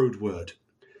borrowed word.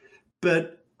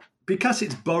 But because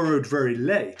it's borrowed very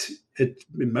late, in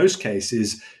most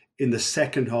cases, in the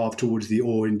second half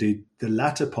or indeed the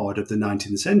latter part of the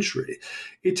 19th century,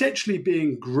 it's actually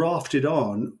being grafted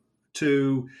on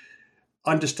to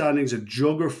understandings of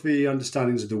geography,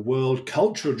 understandings of the world,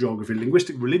 cultural geography,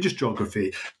 linguistic, religious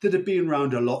geography, that have been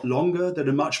around a lot longer, that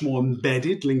are much more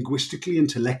embedded linguistically,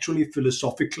 intellectually,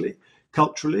 philosophically,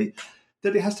 culturally,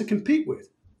 that it has to compete with.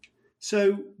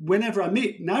 So whenever I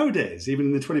meet nowadays, even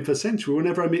in the 21st century,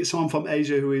 whenever I meet someone from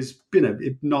Asia who is,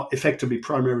 not effectively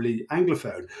primarily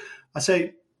Anglophone, I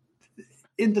say,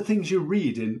 in the things you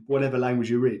read, in whatever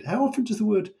language you read, how often does the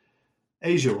word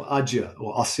Asia or Asia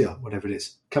or Asia, whatever it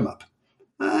is, come up.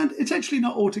 And it's actually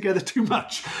not altogether too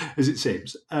much, as it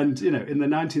seems. And, in the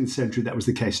 19th century, that was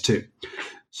the case too.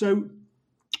 So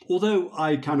although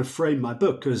I kind of framed my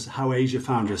book as how Asia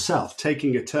found herself,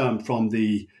 taking a term from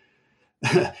the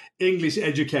English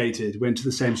educated, went to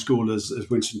the same school as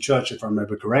Winston Churchill, if I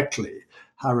remember correctly,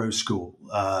 Harrow School,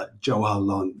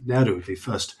 Jawaharlal Nehru, the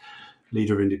first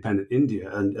leader of independent India.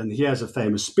 And he has a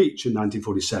famous speech in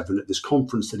 1947 at this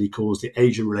conference that he calls the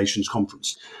Asian Relations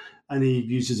Conference. And he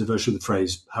uses a version of the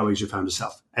phrase, how Asia found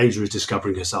herself. Asia is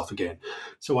discovering herself again.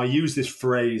 So I use this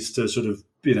phrase to sort of,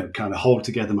 kind of hold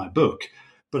together my book.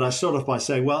 But I start off by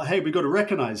saying, well, hey, we've got to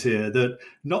recognize here that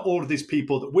not all of these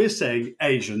people that we're saying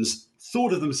Asians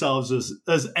thought of themselves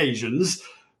as Asians,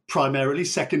 primarily,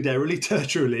 secondarily,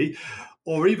 tertiarily,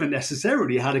 or even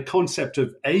necessarily had a concept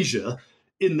of Asia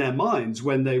in their minds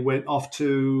when they went off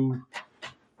to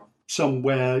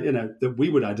somewhere, that we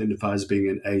would identify as being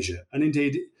in Asia. And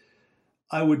indeed,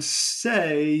 I would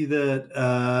say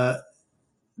that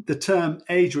the term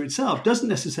Asia itself doesn't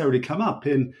necessarily come up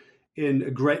in a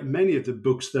great many of the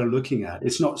books that I'm looking at.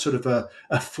 It's not sort of a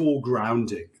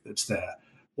foregrounding that's there.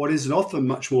 What is often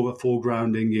much more of a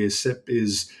foregrounding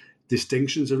is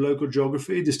distinctions of local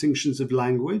geography, distinctions of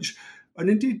language, and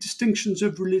indeed distinctions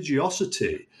of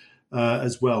religiosity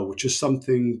as well, which is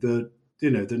something that, the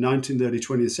 19th, early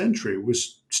 20th century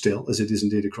was still, as it is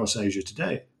indeed across Asia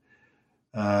today,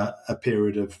 a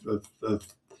period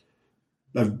of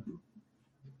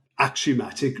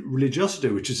axiomatic religiosity,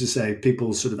 which is to say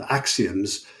people's sort of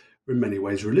axioms were in many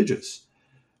ways religious.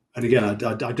 And again, I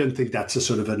don't think that's a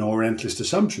sort of an Orientalist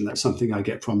assumption. That's something I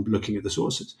get from looking at the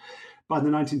sources. By the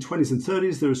 1920s and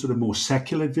 30s, there were sort of more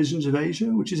secular visions of Asia,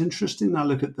 which is interesting. I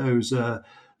look at those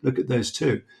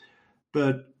too.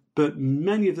 But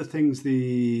many of the things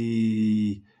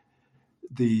the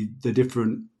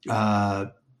different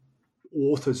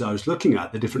authors I was looking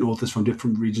at, the different authors from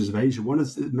different regions of Asia,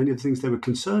 many of the things they were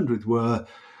concerned with were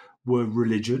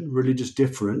religion, religious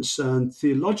difference, and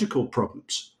theological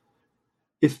problems.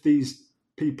 If these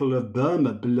people of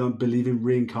Burma believe in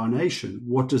reincarnation,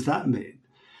 what does that mean?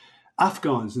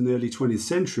 Afghans in the early 20th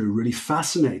century were really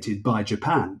fascinated by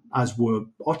Japan, as were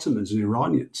Ottomans and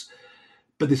Iranians.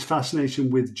 But this fascination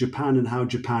with Japan and how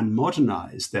Japan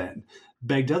modernized then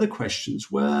begged other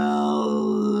questions.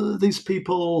 Well, these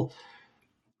people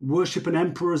worship an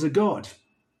emperor as a god,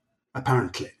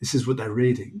 apparently. This is what they're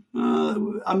reading.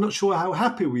 I'm not sure how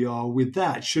happy we are with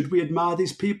that. Should we admire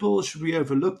these people? Should we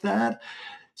overlook that?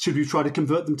 Should we try to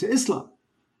convert them to Islam?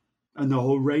 And the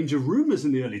whole range of rumors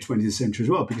in the early 20th century as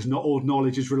well, because not all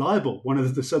knowledge is reliable. One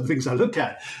of the sub-things I look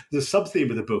at, the sub-theme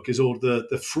of the book is all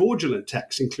the fraudulent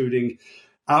texts, including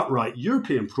outright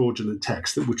European fraudulent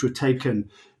texts which were taken,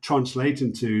 translated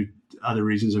into other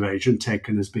regions of Asia and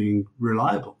taken as being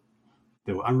reliable.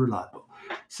 They were unreliable.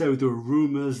 So there were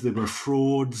rumors, there were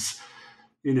frauds,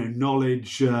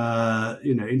 knowledge,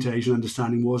 into Asian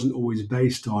understanding wasn't always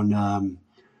based on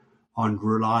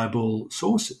reliable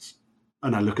sources.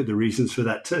 And I look at the reasons for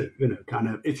that too. Kind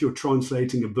of if you're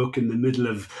translating a book in the middle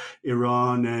of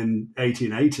Iran in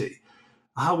 1880,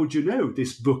 how would you know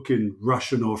this book in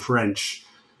Russian or French?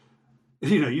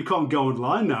 You can't go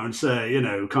online now and say,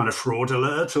 kind of fraud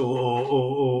alert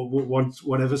or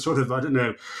whatever sort of, I don't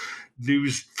know,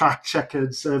 news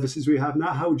fact-checker services we have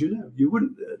now. How would you know? You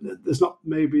wouldn't. There's not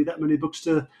maybe that many books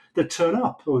that turn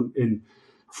up in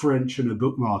French in a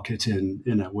book market in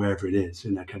wherever it is,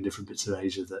 kind of different bits of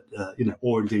Asia that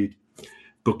or indeed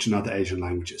books in other Asian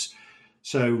languages.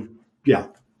 So yeah,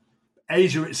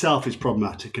 Asia itself is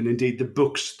problematic, and indeed the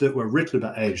books that were written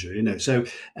about Asia. So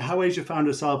how Asia found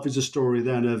herself is a story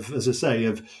then of, as I say,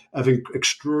 of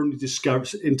extraordinary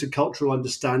intercultural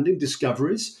understanding,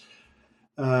 discoveries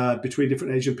between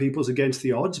different Asian peoples against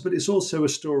the odds, but it's also a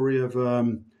story of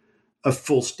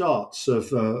false starts,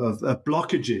 of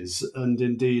blockages, and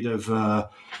indeed of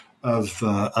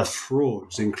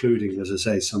frauds, including, as I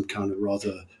say, some kind of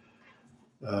rather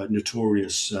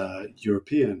notorious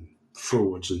European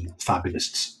frauds and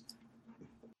fabulists.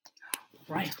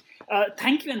 Right.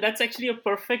 Thank you. And that's actually a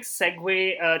perfect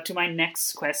segue to my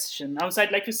next question. Now, so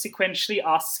I'd like to sequentially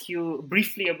ask you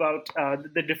briefly about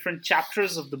the different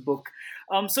chapters of the book.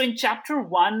 So in chapter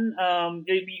 1,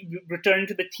 returning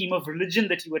to the theme of religion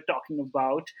that you were talking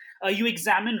about, you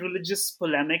examine religious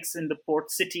polemics in the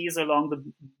port cities along the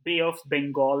Bay of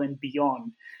Bengal and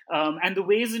beyond, and the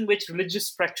ways in which religious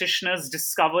practitioners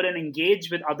discover and engage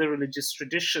with other religious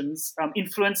traditions,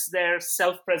 influence their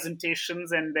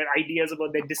self-presentations and their ideas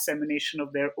about their dissemination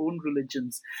of their own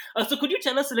religions. So could you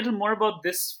tell us a little more about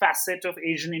this facet of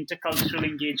Asian intercultural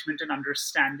engagement and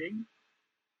understanding?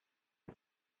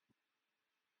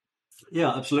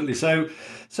 Yeah, absolutely. So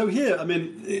here, I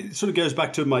mean, it sort of goes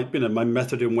back to my, my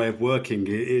method and way of working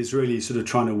is really sort of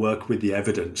trying to work with the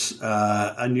evidence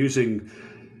and using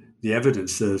the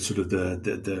evidence, the sort of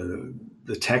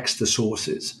the text, the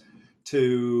sources,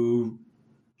 to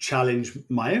challenge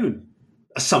my own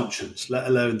assumptions, let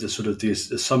alone the sort of the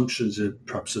assumptions of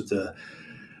perhaps of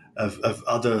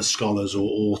other scholars or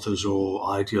authors or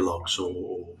ideologues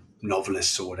or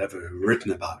novelists or whatever who've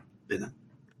written about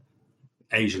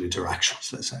Asian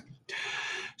interactions, let's say.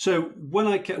 So one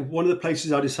of the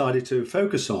places I decided to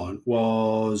focus on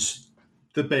was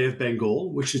the Bay of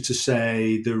Bengal, which is to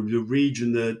say the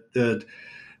region that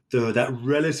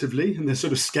relatively, in the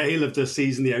sort of scale of the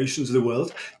seas and the oceans of the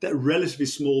world, that relatively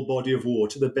small body of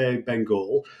water, the Bay of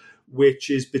Bengal, which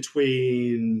is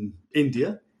between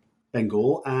India,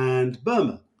 Bengal, and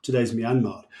Burma, today's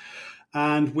Myanmar,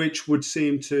 and which would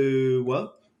seem to,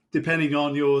 well, depending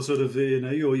on your sort of,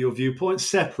 your viewpoint,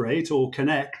 separate or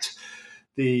connect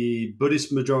the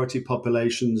Buddhist majority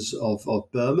populations of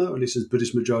Burma, or at least as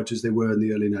Buddhist majority as they were in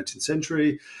the early 19th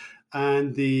century,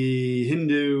 and the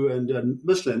Hindu and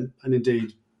Muslim, and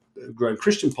indeed growing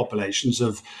Christian populations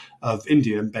of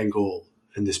India and Bengal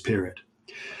in this period.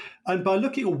 And by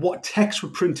looking at what texts were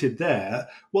printed there,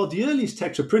 well, the earliest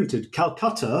texts were printed,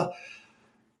 Calcutta,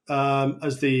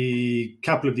 as the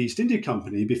capital of the East India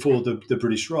Company before the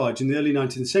British Raj in the early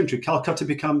 19th century, Calcutta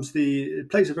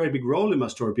plays a very big role in my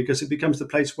story because it becomes the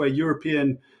place where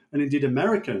European and indeed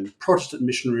American Protestant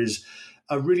missionaries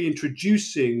are really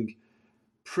introducing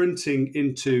printing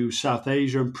into South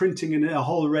Asia and printing in a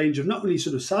whole range of not only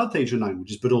sort of South Asian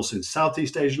languages, but also in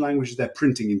Southeast Asian languages. They're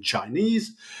printing in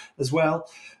Chinese as well.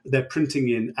 They're printing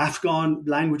in Afghan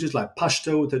languages like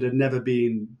Pashto that had never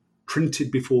been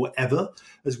printed before ever,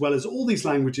 as well as all these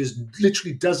languages,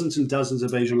 literally dozens and dozens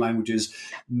of Asian languages,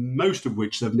 most of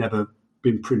which have never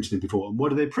been printed in before. And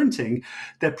what are they printing?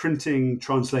 They're printing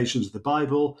translations of the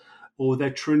Bible, or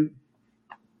they're printing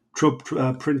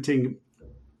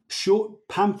short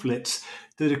pamphlets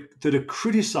that are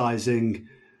criticizing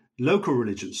local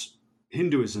religions,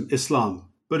 Hinduism, Islam,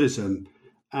 Buddhism,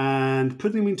 and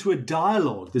putting them into a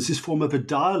dialogue. There's this form of a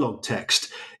dialogue text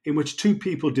in which two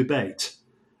people debate.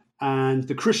 And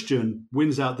the Christian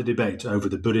wins out the debate over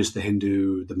the Buddhist, the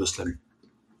Hindu, the Muslim,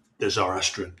 the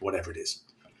Zoroastrian, whatever it is.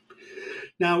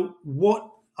 Now,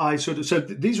 so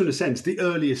these are in a sense the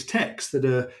earliest texts that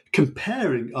are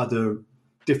comparing other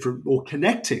different or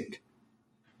connecting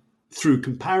through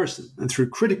comparison and through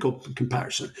critical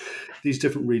comparison these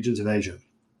different regions of Asia.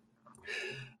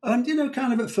 And,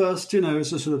 kind of at first,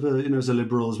 as a sort of, as a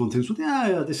liberal, as one thinks, well,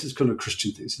 yeah, this is kind of a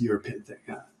Christian thing, it's a European thing,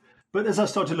 yeah. But as I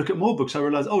started to look at more books, I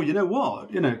realized, oh, you know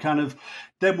what?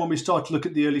 Then when we start to look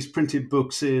at the earliest printed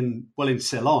books in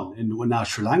Ceylon, in now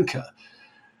Sri Lanka,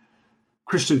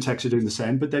 Christian texts are doing the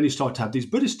same, but then you start to have these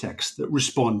Buddhist texts that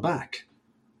respond back,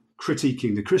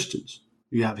 critiquing the Christians.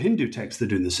 You have Hindu texts that are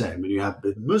doing the same, and you have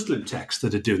Muslim texts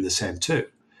that are doing the same too.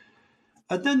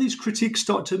 And then these critiques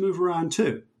start to move around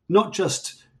too, not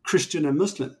just Christian and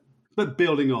Muslim, but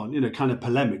building on, kind of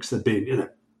polemics that have been,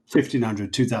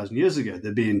 1,500, 2,000 years ago.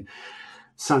 There'd been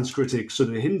Sanskritic sort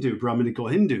of Hindu, Brahminical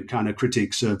Hindu kind of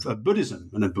critiques of Buddhism.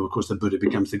 And of course, the Buddha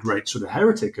becomes the great sort of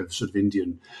heretic of sort of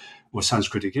Indian or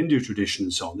Sanskritic Hindu tradition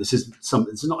and so on.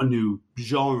 It's not a new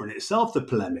genre in itself, the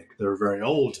polemic. There are very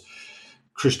old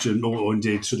Christian or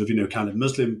indeed sort of, kind of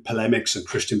Muslim polemics and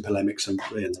Christian polemics and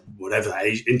whatever,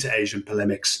 inter-Asian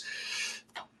polemics,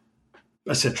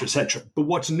 etc., etc. But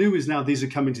what's new is now these are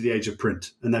coming to the age of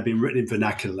print and they're being written in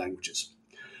vernacular languages.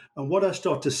 And what I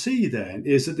start to see then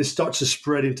is that this starts to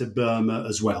spread into Burma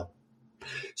as well.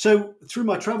 So through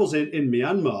my travels in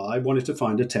Myanmar, I wanted to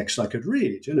find a text I could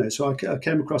read, So I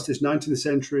came across this late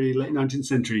 19th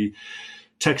century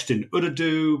text in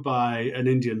Urdu by an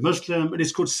Indian Muslim, and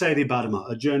it's called Seri Barma,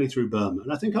 A Journey Through Burma.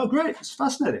 And I think, oh, great, it's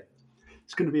fascinating.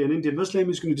 It's going to be an Indian Muslim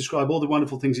who's going to describe all the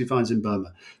wonderful things he finds in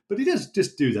Burma. But he doesn't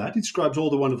just do that. He describes all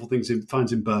the wonderful things he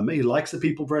finds in Burma. He likes the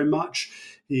people very much.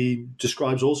 He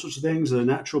describes all sorts of things, the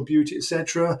natural beauty,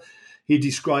 etc. He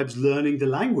describes learning the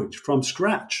language from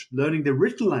scratch, learning the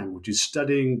written languages,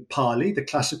 studying Pali, the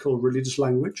classical religious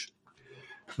language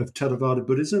of Theravada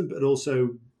Buddhism, but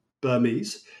also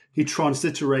Burmese. He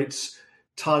transliterates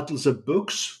titles of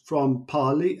books from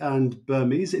Pali and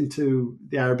Burmese into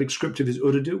the Arabic script of his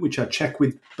Urdu, which I check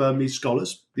with Burmese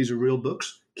scholars. These are real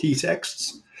books, key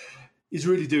texts. He's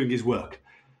really doing his work.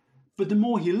 But the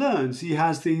more he learns, he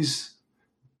has these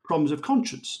problems of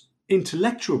conscience,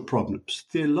 intellectual problems,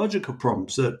 theological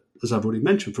problems that, as I've already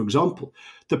mentioned, for example,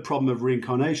 the problem of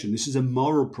reincarnation. This is a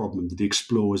moral problem that he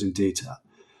explores in detail.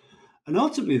 And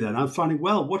ultimately then I'm finding,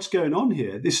 well, what's going on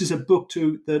here? This is a book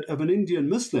of an Indian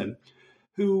Muslim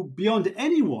who, beyond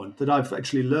anyone that I've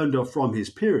actually learned of from his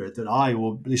period, that I,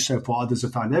 or at least so far others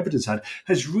have found evidence at,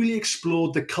 has really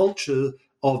explored the culture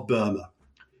of Burma.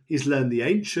 He's learned the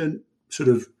ancient sort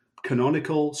of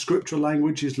canonical scriptural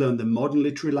language. He's learned the modern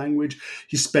literary language.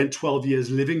 He spent 12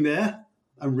 years living there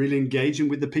and really engaging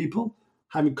with the people,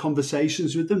 having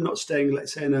conversations with them, not staying,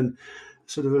 let's say, in an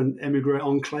emigre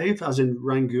enclave, as in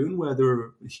Rangoon, where there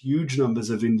are huge numbers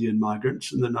of Indian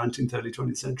migrants in the 19th, early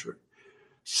 20th century.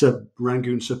 So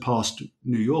Rangoon surpassed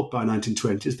New York by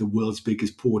 1920 as the world's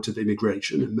biggest port of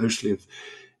immigration, and mostly of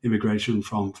immigration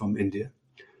from India.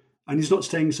 And he's not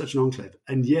staying in such an enclave.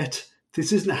 And yet,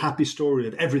 this isn't a happy story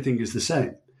of everything is the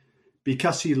same.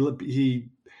 Because he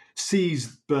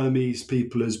sees Burmese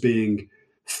people as being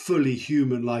fully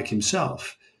human like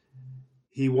himself,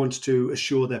 he wants to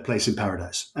assure their place in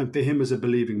paradise. And for him as a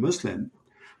believing Muslim,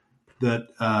 that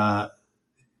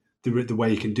the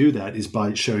way he can do that is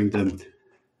by showing them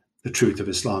the truth of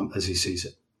Islam as he sees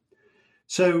it.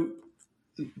 So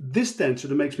this then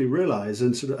sort of makes me realize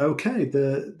and sort of, okay,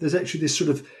 there's actually this sort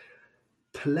of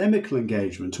polemical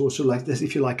engagement, or sort of like this,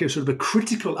 if you like, a sort of a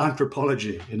critical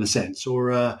anthropology in a sense,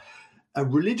 or a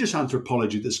religious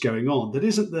anthropology that's going on that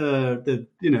isn't the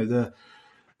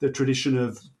tradition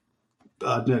of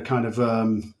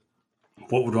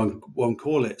what would one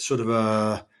call it, sort of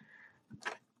a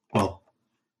what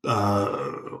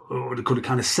would call it,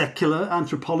 kind of secular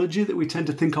anthropology that we tend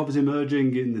to think of as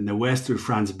emerging in the West through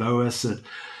Franz Boas at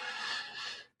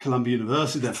Columbia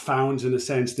University, that founds, in a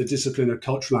sense, the discipline of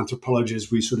cultural anthropology as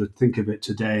we sort of think of it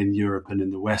today in Europe and in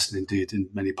the West, and indeed in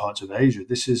many parts of Asia.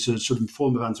 This is a sort of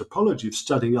form of anthropology of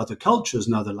studying other cultures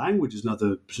and other languages and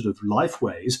other sort of life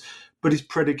ways, but it's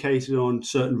predicated on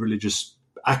certain religious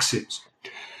axioms.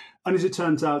 And as it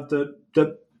turns out,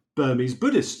 that Burmese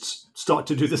Buddhists start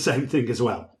to do the same thing as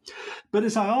well. But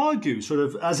as I argue, sort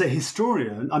of as a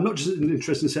historian, I'm not just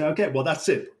interested in saying, okay, well, that's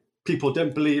it. People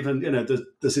don't believe in,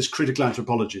 there's this critical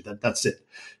anthropology, that's it.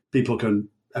 People can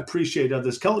appreciate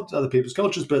other people's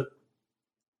cultures, but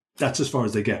that's as far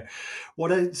as they go.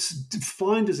 What I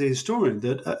find as a historian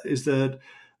is that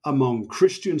among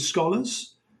Christian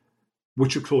scholars,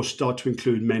 which of course start to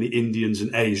include many Indians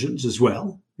and Asians as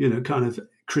well, kind of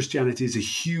Christianity is a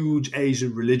huge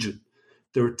Asian religion.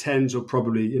 There are tens or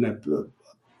probably,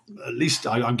 at least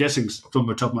I'm guessing from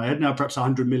the top of my head now, perhaps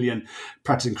 100 million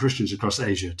practicing Christians across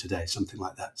Asia today, something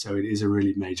like that. So it is a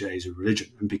really major Asian religion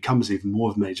and becomes even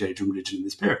more of a major Asian religion in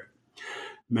this period.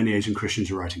 Many Asian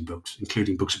Christians are writing books,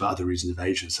 including books about other regions of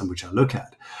Asia, some which I look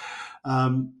at.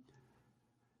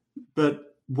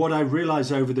 But what I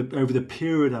realized over the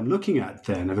period I'm looking at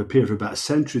then, over a period of about a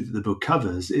century that the book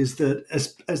covers, is that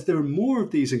as there are more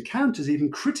of these encounters,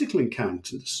 even critical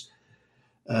encounters,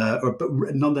 but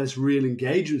nonetheless real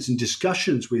engagements and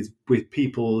discussions with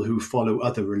people who follow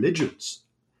other religions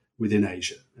within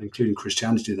Asia, including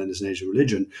Christianity then as an Asian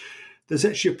religion, there's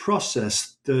actually a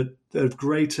process that of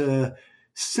greater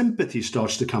sympathy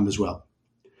starts to come as well.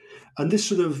 And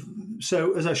this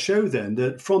so as I show then,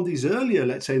 that from these earlier,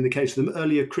 let's say in the case of them,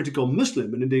 earlier critical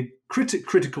Muslim and indeed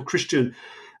critical Christian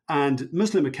and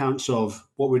Muslim accounts of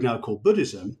what we now call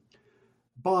Buddhism,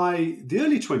 by the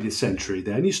early 20th century,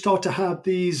 then you start to have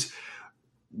these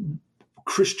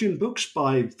Christian books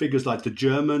by figures like the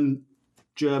German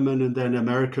and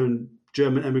then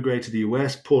German emigre to the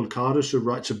US, Paul Kardus, who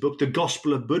writes a book, The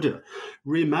Gospel of Buddha,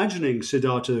 reimagining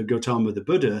Siddhartha Gautama, the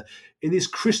Buddha, in these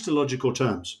Christological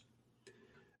terms.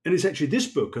 And it's actually this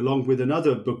book, along with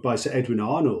another book by Sir Edwin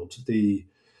Arnold, The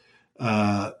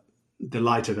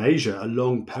Light of Asia, a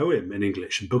long poem in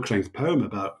English, a book-length poem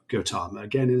about Gautama,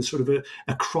 again in sort of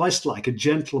a Christ-like, a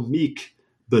gentle, meek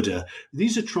Buddha.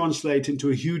 These are translated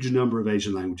into a huge number of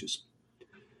Asian languages.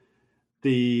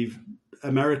 The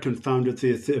American founder of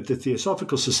the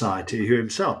Theosophical Society, who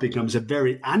himself becomes a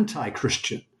very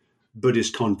anti-Christian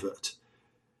Buddhist convert,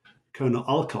 Colonel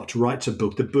Alcott, writes a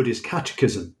book, The Buddhist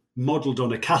Catechism, modeled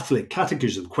on a Catholic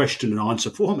catechism question and answer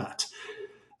format.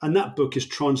 And that book is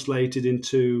translated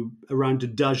into around a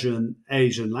dozen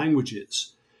Asian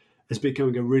languages as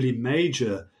becoming a really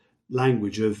major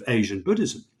language of Asian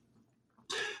Buddhism.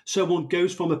 So one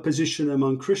goes from a position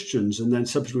among Christians and then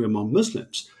subsequently among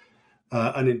Muslims,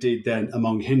 and indeed then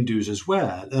among Hindus as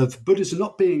well, of Buddhism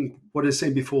not being, what I was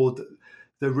saying before,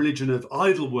 the religion of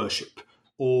idol worship,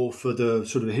 or for the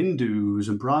sort of Hindus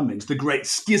and Brahmins, the great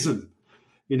schism.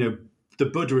 The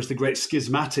Buddha is the great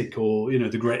schismatic or,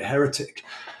 the great heretic.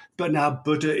 But now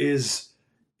Buddha is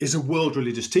a world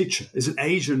religious teacher, is an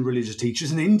Asian religious teacher,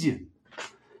 is an Indian,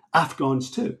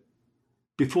 Afghans too.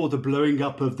 before the blowing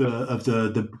up of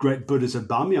the great Buddhas of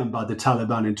Bamyan by the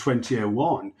Taliban in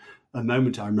 2001, a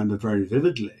moment I remember very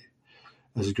vividly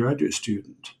as a graduate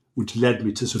student, which led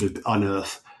me to sort of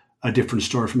unearth a different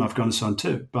story from Afghanistan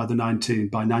too. By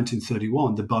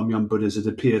 1931, the Bamyan Buddhas had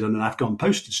appeared on an Afghan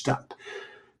postage stamp,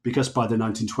 because by the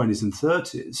 1920s and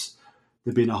 30s,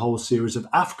 there'd been a whole series of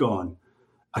Afghan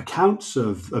accounts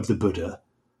of the Buddha,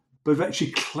 but of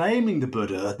actually claiming the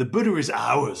Buddha is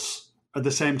ours. At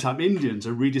the same time, Indians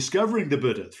are rediscovering the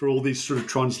Buddha through all these sort of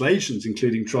translations,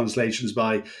 including translations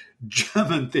by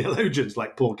German theologians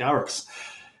like Paul Garros,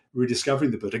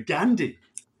 rediscovering the Buddha. Gandhi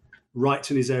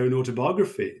writes in his own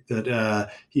autobiography that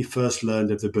he first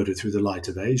learned of the Buddha through the light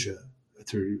of Asia,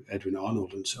 through Edwin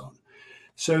Arnold and so on.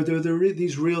 So there are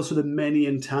these real sort of many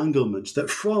entanglements that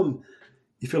from,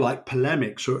 if you like,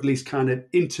 polemics or at least kind of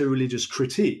interreligious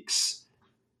critiques,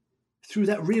 through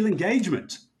that real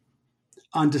engagement,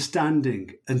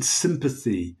 understanding and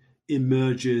sympathy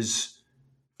emerges,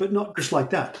 but not just like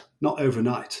that, not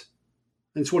overnight.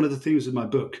 And it's one of the themes of my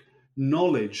book.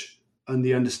 Knowledge and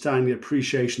the understanding,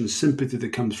 appreciation, and sympathy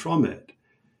that comes from it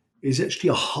is actually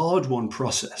a hard-won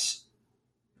process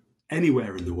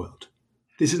anywhere in the world.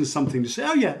 This isn't something to say,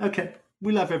 oh yeah, okay,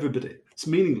 we love everybody. It's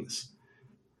meaningless.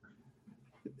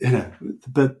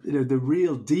 But the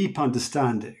real deep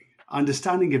understanding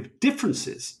of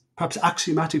differences, perhaps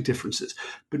axiomatic differences,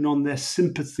 but nonetheless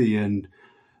sympathy and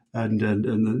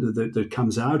that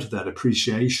comes out of that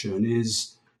appreciation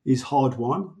is hard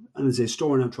won. And as a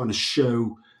historian, I'm trying to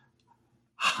show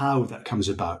how that comes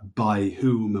about, by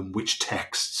whom and which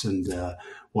texts and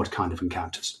what kind of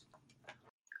encounters.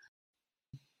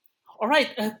 All right.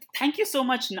 Thank you so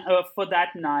much for that,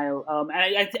 Nile.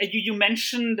 And you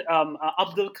mentioned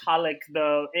Abdul Khalik,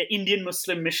 the Indian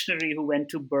Muslim missionary who went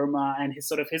to Burma, and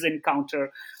his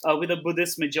encounter with a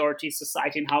Buddhist majority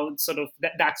society, and how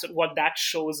that's what that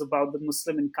shows about the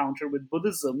Muslim encounter with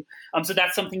Buddhism. So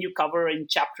that's something you cover in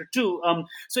chapter 2.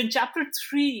 So in chapter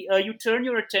 3, you turn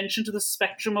your attention to the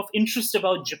spectrum of interest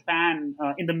about Japan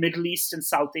in the Middle East and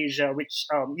South Asia, which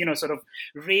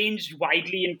ranged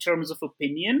widely in terms of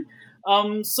opinion.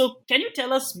 So can you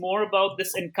tell us more about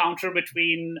this encounter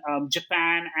between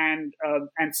Japan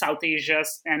and South Asia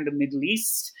and the Middle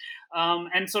East?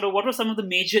 And what were some of the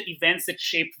major events that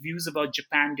shaped views about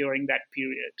Japan during that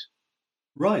period?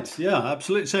 Right, yeah,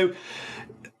 absolutely. So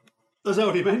as I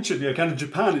already mentioned, kind of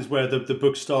Japan is where the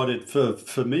book started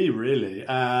for me, really.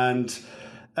 And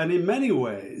in many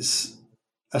ways,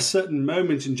 a certain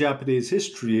moment in Japanese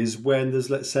history is when there's,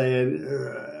 let's say,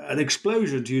 an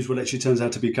explosion, to use what actually turns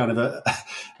out to be kind of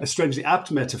a strangely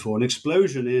apt metaphor, an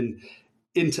explosion in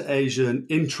inter-Asian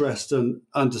interest and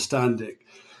understanding.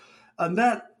 And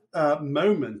that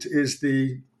moment is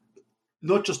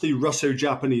not just the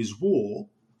Russo-Japanese War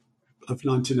of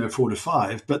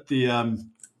 1904-5, but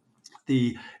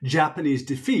the Japanese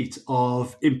defeat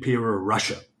of Imperial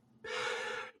Russia.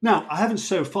 Now, I haven't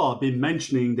so far been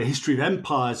mentioning the history of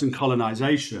empires and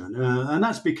colonization, and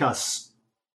that's because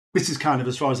this is kind of,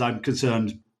 as far as I'm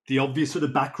concerned, the obvious sort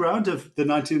of background of the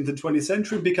 19th and 20th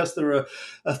century, because there are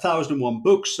 1,001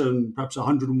 books and perhaps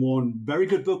 101 very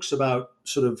good books about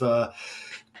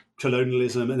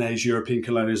colonialism in Asia, European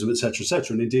colonialism, etc.,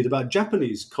 and indeed about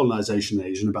Japanese colonization in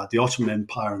Asia, and about the Ottoman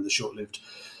Empire and the short-lived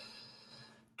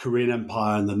Korean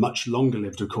Empire and the much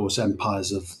longer-lived, of course,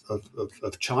 empires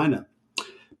of China.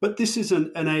 But this is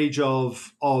an age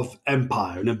of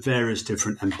empire and of various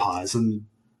different empires. And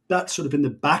that's sort of in the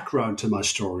background to my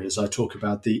story as I talk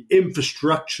about the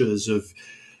infrastructures of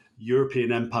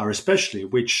European empire, especially,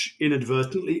 which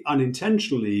inadvertently,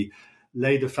 unintentionally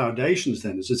lay the foundations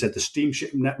then. As I said, the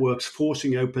steamship networks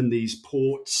forcing open these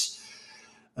ports,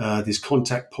 these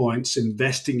contact points,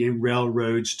 investing in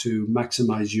railroads to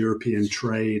maximize European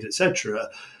trade, etc.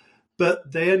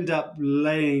 But they end up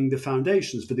laying the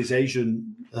foundations for this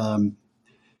Asian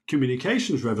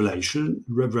communications revolution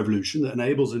that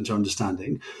enables into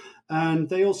understanding. And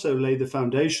they also lay the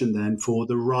foundation then for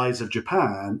the rise of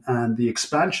Japan and the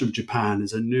expansion of Japan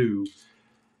as a new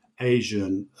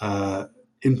Asian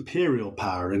imperial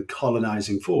power and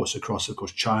colonizing force across, of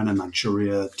course, China,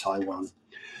 Manchuria, Taiwan,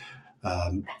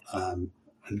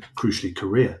 and crucially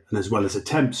Korea, and as well as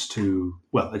attempts to,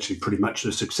 actually pretty much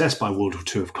the success by World War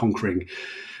II of conquering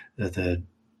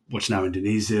what's now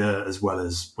Indonesia, as well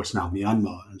as what's now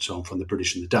Myanmar, and so on, from the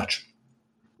British and the Dutch.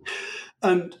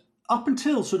 And up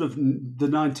until sort of the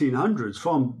 1900s,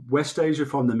 from West Asia,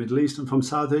 from the Middle East, and from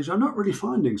South Asia, I'm not really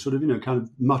finding kind of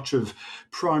much of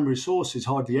primary sources,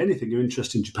 hardly anything of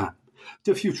interest in Japan.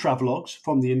 There are a few travelogues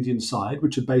from the Indian side,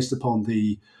 which are based upon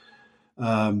the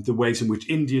the ways in which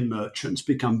Indian merchants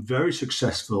become very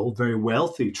successful, very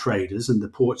wealthy traders in the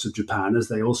ports of Japan, as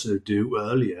they also do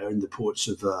earlier in the ports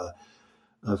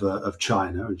of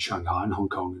China and Shanghai and Hong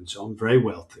Kong and so on. Very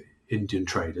wealthy Indian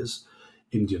traders,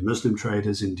 Indian Muslim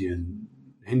traders, Indian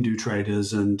Hindu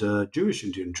traders, and Jewish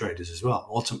Indian traders as well,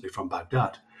 ultimately from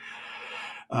Baghdad.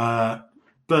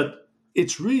 But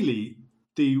it's really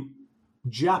the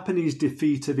Japanese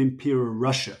defeat of Imperial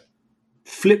Russia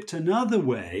flipped another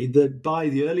way, that by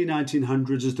the early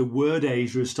 1900s, as the word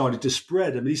Asia has started to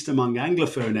spread, at least among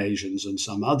Anglophone Asians and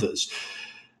some others,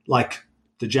 like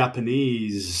the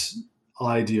Japanese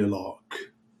ideologue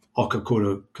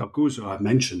Okakura Kakuzo I've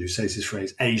mentioned, who says this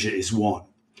phrase, Asia is one.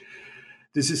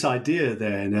 There's this idea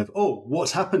then of,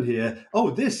 what's happened here?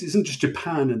 This isn't just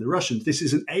Japan and the Russians. This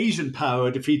is an Asian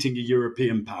power defeating a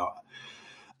European power.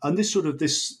 And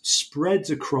this spreads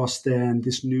across then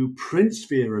this new prince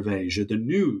sphere of Asia. The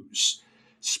news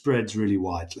spreads really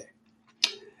widely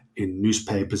in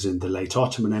newspapers in the late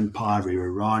Ottoman Empire, in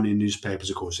Iranian newspapers,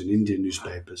 of course, in Indian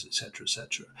newspapers, etc.,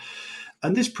 etc.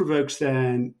 And this provokes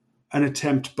then an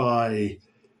attempt by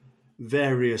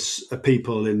various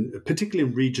people, particularly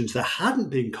in regions that hadn't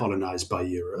been colonized by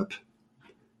Europe,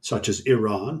 such as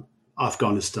Iran,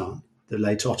 Afghanistan, the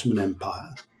late Ottoman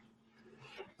Empire,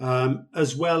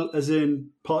 as well as in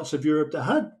parts of Europe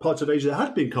parts of Asia that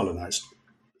had been colonized.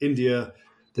 India,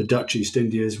 the Dutch East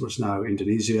Indies, what's now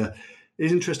Indonesia.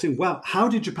 It's interesting. Wow, how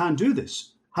did Japan do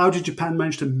this? How did Japan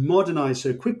manage to modernize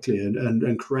so quickly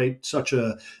and create such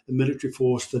a military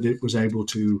force that it was able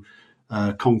to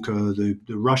conquer the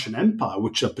Russian Empire,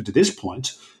 which up to this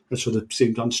point has sort of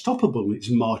seemed unstoppable in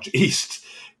its march east,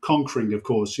 conquering, of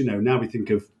course, now we think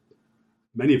of,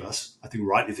 many of us, I think,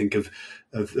 rightly think of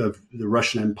the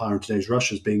Russian Empire and today's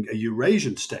Russia as being a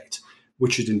Eurasian state,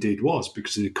 which it indeed was,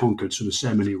 because it had conquered sort of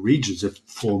so many regions of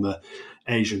former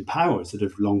Asian powers that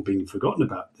have long been forgotten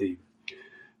about. The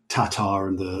Tatar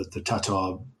and the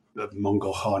Tatar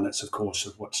Mongol Khanates, of course,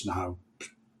 of what's now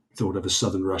thought of as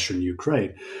southern Russia and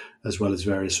Ukraine, as well as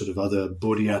various sort of other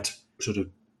Buryat sort of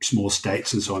small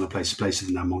states and so on, places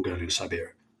in now Mongolia and Siberia.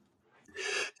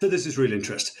 So there's this real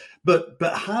interest. But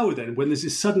how then, when there's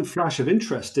this sudden flash of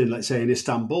interest in, let's say, in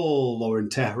Istanbul or in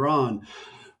Tehran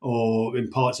or in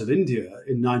parts of India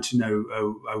in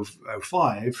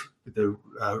 1905, with the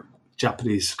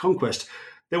Japanese conquest,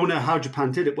 they want to know how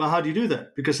Japan did it. Well, how do you do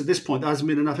that? Because at this point, there hasn't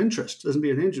been enough interest. There hasn't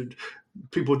been an interest.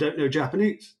 People don't know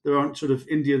Japanese. There aren't sort of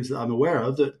Indians that I'm aware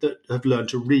of that have learned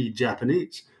to read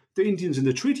Japanese. The Indians in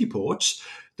the treaty ports,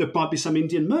 there might be some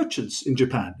Indian merchants in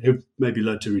Japan who've maybe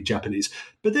learned to read Japanese,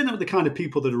 but they're not the kind of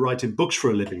people that are writing books for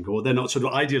a living, or they're not sort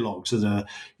of ideologues that are,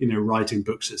 writing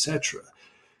books, etc.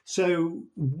 So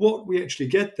what we actually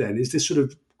get then is this sort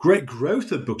of great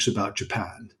growth of books about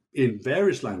Japan in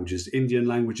various languages, Indian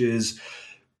languages,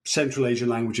 Central Asian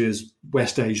languages,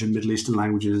 West Asian, Middle Eastern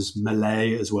languages,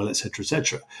 Malay as well, etc.,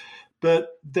 etc.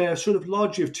 But they're sort of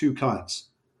largely of two kinds.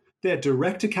 They're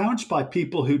direct accounts by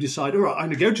people who decide, all right, I'm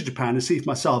going to go to Japan and see for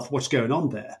myself what's going on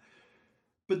there.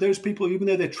 But those people, even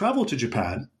though they travel to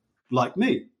Japan, like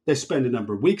me, they spend a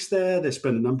number of weeks there, they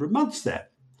spend a number of months there.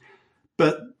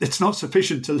 But it's not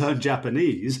sufficient to learn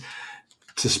Japanese,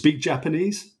 to speak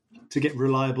Japanese, to get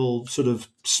reliable sort of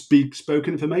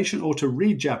spoken information, or to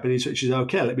read Japanese, which is,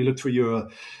 okay, let me look through your,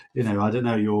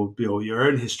 your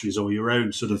own histories or your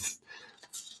own sort of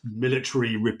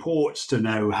military reports to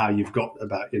know how you've got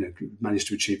about, managed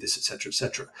to achieve this, etc.,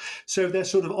 etc. So they're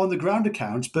sort of on the ground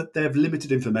accounts, but they have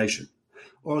limited information.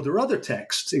 Or there are other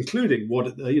texts, including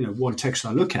one text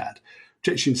I look at, which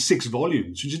actually in 6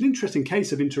 volumes, which is an interesting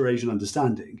case of inter-Asian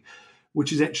understanding,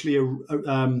 which is actually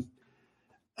an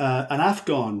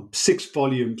Afghan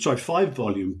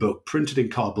 5-volume book printed in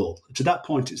Kabul. To that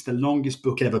point, it's the longest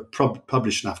book ever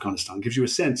published in Afghanistan. It gives you a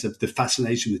sense of the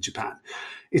fascination with Japan.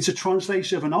 It's a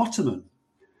translation of an Ottoman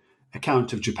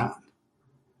account of Japan,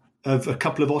 of a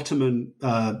couple of Ottoman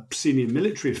senior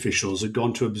military officials who had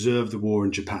gone to observe the war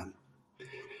in Japan.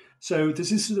 So there's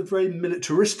this sort of very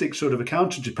militaristic sort of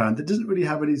account of Japan that doesn't really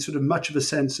have any sort of much of a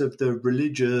sense of the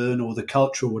religion or the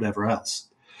culture or whatever else.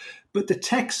 But the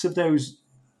texts of those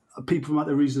people from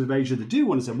other regions of Asia that do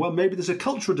want to say, well, maybe there's a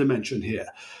cultural dimension here.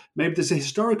 Maybe there's a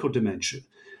historical dimension.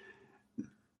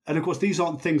 And of course, these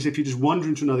aren't things, if you just wander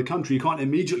into another country, you can't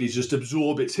immediately just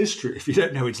absorb its history if you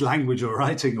don't know its language or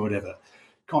writing or whatever.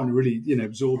 You can't really,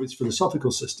 absorb its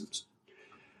philosophical systems.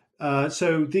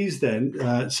 So these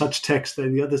then, such texts,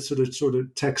 then the other sort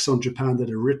of texts on Japan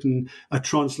that are written are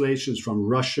translations from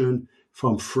Russian,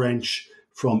 from French,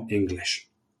 from English.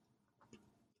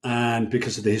 And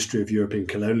because of the history of European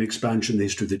colonial expansion, the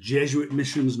history of the Jesuit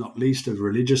missions, not least of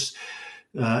religious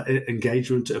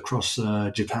engagement across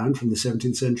Japan from the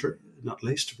 17th century, not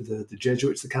least with the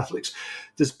Jesuits, the Catholics.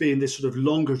 There's been this sort of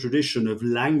longer tradition of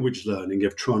language learning,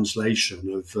 of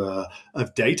translation,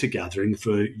 of data gathering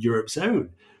for Europe's own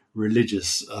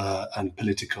religious and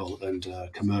political and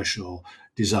commercial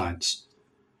designs.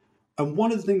 And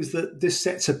one of the things that this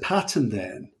sets a pattern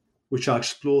then, which I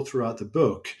explore throughout the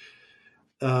book,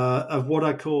 of what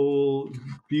I call,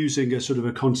 using a sort of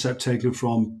a concept taken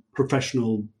from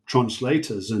professional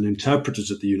translators and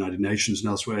interpreters at the United Nations and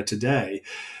elsewhere today,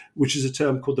 which is a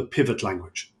term called the pivot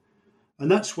language. And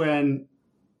that's when,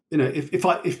 if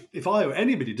I or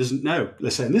anybody doesn't know,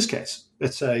 let's say in this case,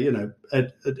 let's say, an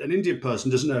Indian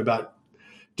person doesn't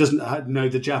know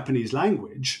the Japanese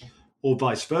language, or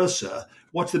vice versa,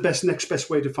 what's the next best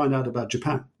way to find out about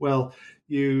Japan? Well,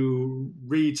 you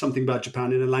read something about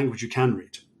Japan in a language you can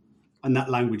read. And that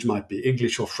language might be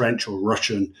English or French or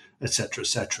Russian, et cetera, et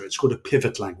cetera. It's called a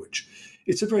pivot language.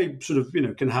 It's a very sort of,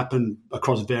 can happen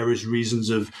across various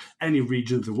regions of any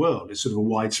region of the world. It's sort of a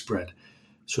widespread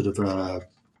sort of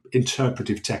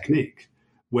interpretive technique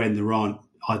when there aren't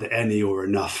either any or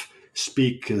enough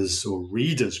speakers or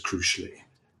readers, crucially,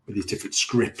 with these different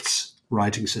scripts,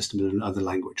 writing systems in another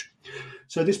language.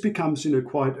 So this becomes,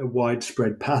 quite a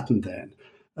widespread pattern then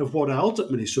of what I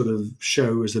ultimately sort of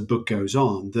show as the book goes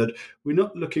on, that we're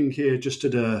not looking here just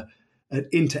at an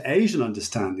inter-Asian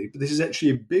understanding, but this is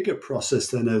actually a bigger process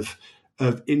than of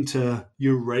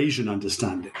inter-Eurasian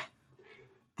understanding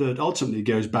that ultimately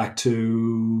goes back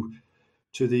to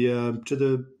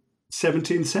the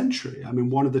 17th century. I mean,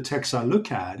 one of the texts I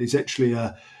look at is actually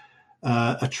a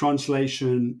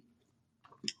translation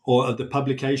or of the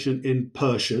publication in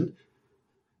Persian.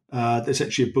 There's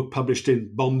actually a book published in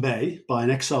Bombay by an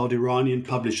exiled Iranian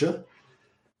publisher,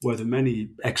 one of the many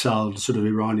exiled sort of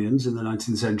Iranians in the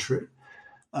 19th century.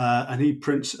 And he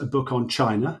prints a book on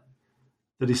China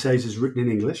that he says is written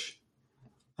in English.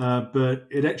 But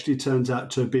it actually turns out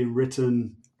to have been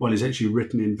written, it's actually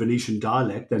written in Venetian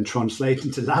dialect, then translated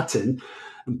into Latin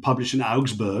and published in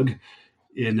Augsburg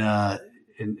in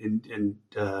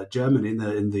Germany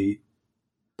in the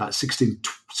about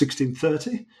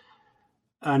 1630.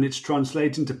 And it's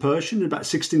translated into Persian in about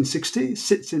 1660,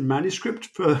 sits in manuscript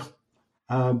for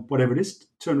whatever it is,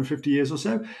 250 years or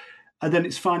so. And then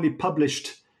it's finally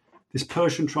published, this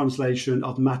Persian translation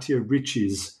of Matteo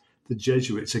Ricci's The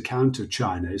Jesuits' Account of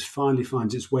China, finally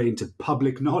finds its way into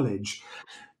public knowledge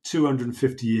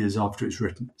 250 years after it's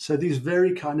written. So these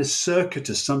very kind of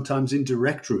circuitous, sometimes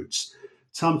indirect routes,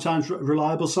 sometimes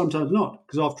reliable, sometimes not.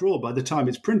 Because after all, by the time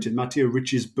it's printed, Matteo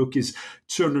Ricci's book is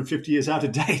 250 years out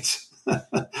of date.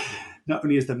 Not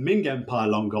only is the Ming Empire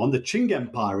long gone, the Qing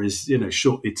Empire is,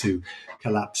 shortly to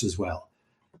collapse as well.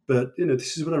 But,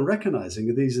 this is what I'm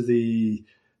recognizing. These are the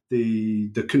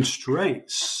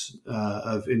constraints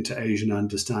of inter-Asian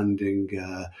understanding,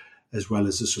 as well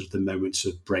as the sort of the moments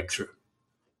of breakthrough.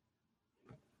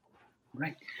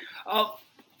 Right.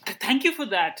 Thank you for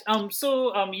that.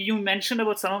 So you mentioned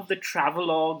about some of the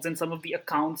travelogues and some of the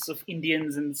accounts of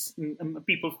Indians and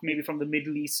people maybe from the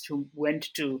Middle East who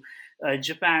went to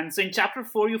Japan. So in chapter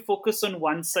 4, you focus on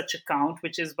one such account,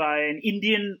 which is by an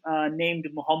Indian named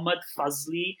Muhammad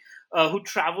Fazli, who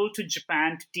traveled to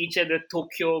Japan to teach at the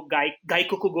Tokyo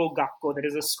Gaikokugo Gakko, that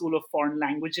is a school of foreign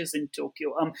languages in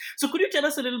Tokyo. So could you tell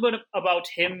us a little bit about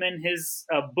him and his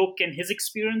book and his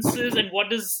experiences, and what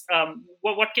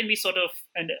can we sort of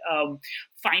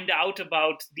find out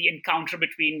about the encounter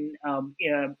between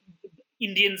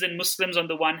Indians and Muslims on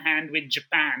the one hand with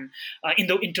Japan in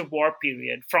the interwar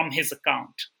period from his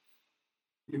account?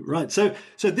 Right. So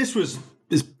this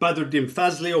Badruddin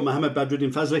Fazli, or Muhammad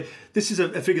Badruddin Fazli. This is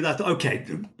a figure that,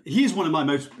 he's one of my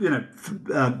most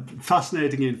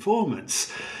fascinating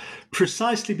informants,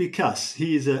 precisely because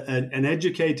he is an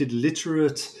educated,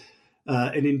 literate,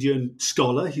 an Indian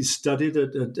scholar. He studied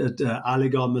at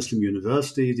Aligarh Muslim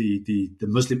University, the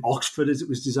Muslim Oxford as it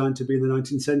was designed to be in the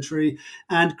 19th century.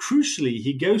 And crucially,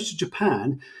 he goes to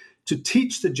Japan to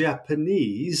teach the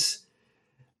Japanese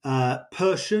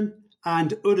Persian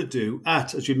and Urdu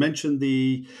at, as you mentioned,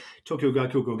 the Tokyo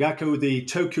Gaikugo Gakko, the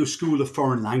Tokyo School of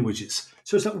Foreign Languages.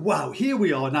 So it's like, wow, here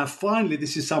we are. Now, finally,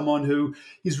 this is someone who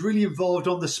is really involved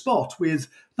on the spot with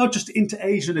not just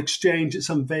inter-Asian exchange at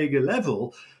some vaguer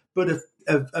level, but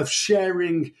of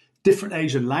sharing different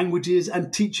Asian languages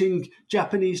and teaching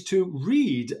Japanese to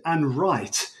read and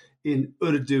write in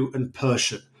Urdu and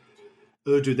Persian.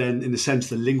 Urdu then, in a sense,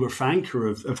 the lingua franca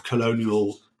of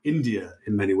colonial India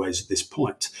in many ways at this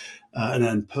point. And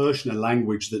then Persian, a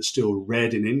language that's still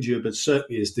read in India, but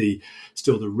certainly is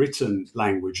still the written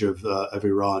language of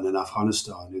Iran and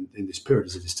Afghanistan in this period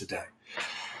as it is today.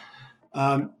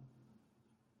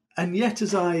 And yet,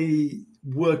 as I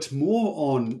worked more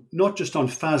on, not just on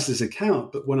Fazli's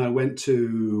account, but when I went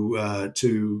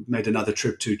to made another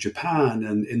trip to Japan,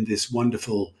 and in this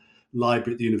wonderful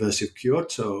library at the University of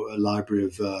Kyoto, a library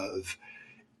of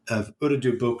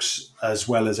Urdu books, as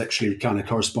well as actually kind of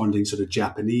corresponding sort of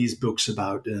Japanese books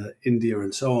about India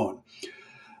and so on,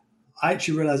 I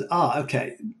actually realized,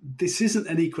 okay, this isn't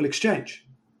an equal exchange.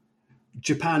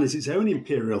 Japan is its own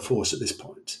imperial force at this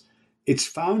point. It's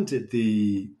founded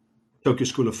the Tokyo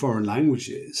School of Foreign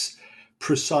Languages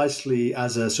precisely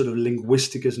as a sort of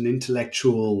linguistic, as an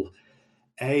intellectual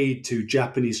aid to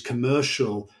Japanese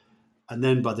commercial. And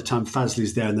then by the time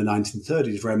Fazli's there in the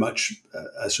 1930s, very much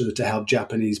sort of to help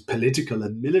Japanese political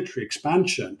and military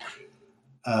expansion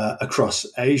across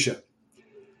Asia.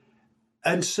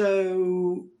 And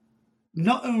so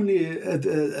not only are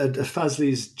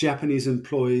Fazli's Japanese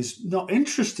employees not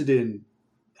interested in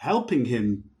helping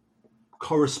him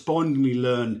correspondingly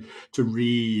learn to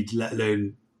read, let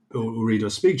alone or read or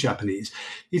speak Japanese,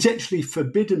 he's actually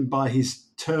forbidden by his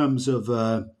terms of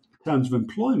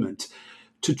employment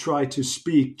to try to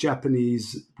speak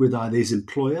Japanese with either his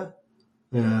employer,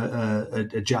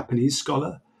 a Japanese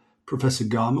scholar, Professor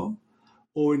Gamo,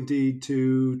 or indeed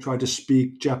to try to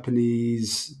speak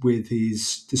Japanese with the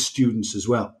students as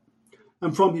well.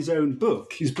 And from his own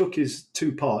book, his book is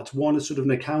two parts. One is sort of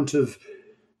an account of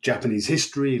Japanese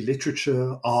history,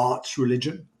 literature, arts,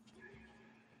 religion,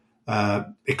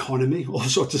 economy, all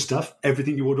sorts of stuff,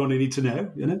 everything you would want to need to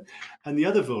know, you know. And the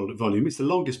other volume, it's the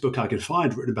longest book I could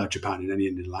find written about Japan in any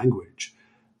Indian language,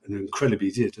 and incredibly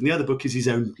it is. And the other book is his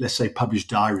own, let's say, published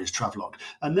diary, his travelogue.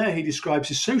 And there he describes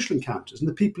his social encounters and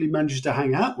the people he manages to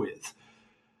hang out with,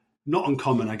 not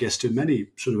uncommon, I guess, to many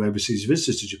sort of overseas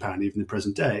visitors to Japan, even in the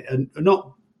present day, and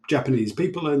not Japanese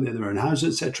people in their own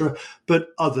houses, etc., but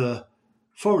other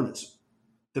foreigners.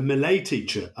 The Malay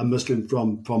teacher, a Muslim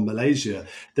from Malaysia,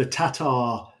 the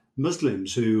Tatar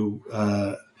Muslims who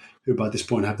by this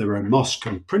point have their own mosque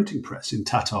and printing press in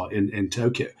Tatar in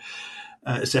Tokyo,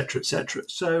 etc., etc.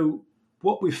 So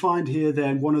what we find here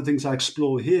then, one of the things I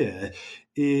explore here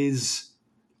is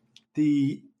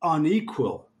the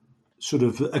unequal sort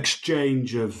of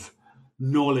exchange of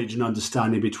knowledge and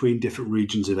understanding between different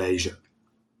regions of Asia,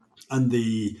 and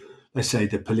let's say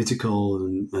the political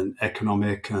and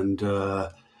economic and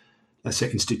let's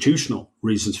say institutional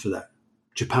reasons for that.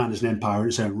 Japan as an empire in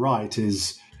its own right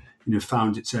is,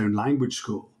 found its own language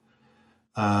school.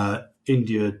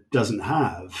 India doesn't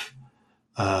have,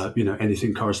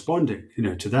 anything corresponding,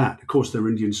 to that. Of course, there are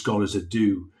Indian scholars that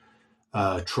do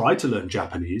try to learn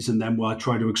Japanese, and then we'll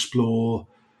try to explore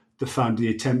the founding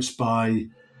attempts by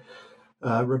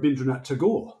Rabindranath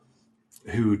Tagore,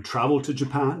 who traveled to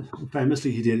Japan. Famously,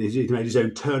 he made his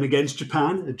own turn against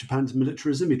Japan, Japan's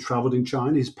militarism. He traveled in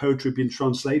China. His poetry had been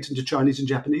translated into Chinese and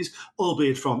Japanese,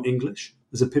 albeit from English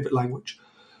as a pivot language.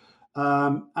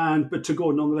 But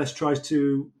Tagore nonetheless tries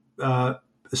to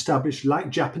establish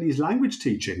Japanese language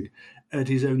teaching at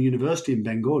his own university in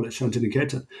Bengal at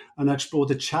Shantiniketan, and explore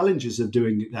the challenges of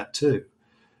doing that too.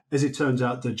 As it turns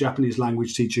out, the Japanese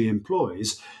language teacher he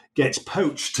employs gets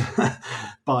poached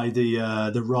by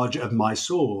the Raja of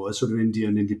Mysore, a sort of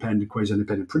Indian independent,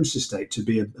 quasi-independent princely state, to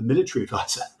be a military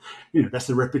advisor. That's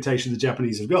the reputation the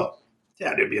Japanese have got.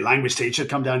 Yeah, don't be a language teacher.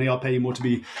 Come down here, I'll pay you more to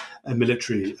be a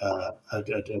military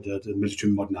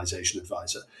modernization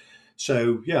advisor.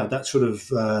 So, yeah, that sort of,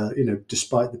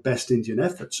 despite the best Indian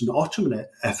efforts and Ottoman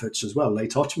efforts as well,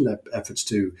 late Ottoman efforts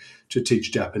to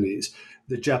teach Japanese,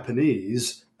 the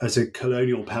Japanese, as a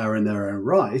colonial power in their own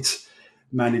right,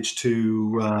 managed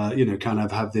to, kind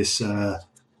of have this,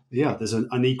 there's an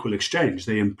unequal exchange.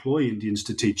 They employ Indians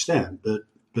to teach them, but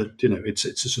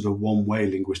it's a sort of one-way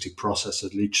linguistic process,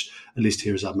 at least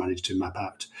here as I've managed to map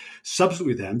out.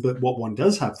 Subsequently then, but what one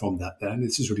does have from that then,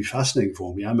 this is really fascinating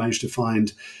for me, I managed to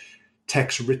find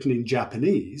text written in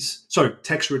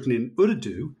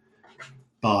Urdu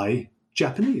by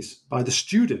Japanese, by the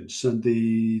students and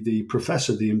the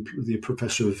professor, the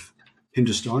professor of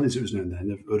Hindustani, as it was known then,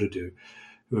 of Urdu,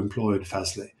 who employed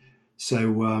Fazli.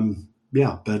 So,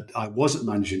 but I wasn't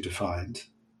managing to find,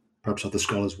 perhaps other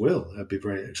scholars will, I'd be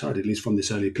very excited, at least from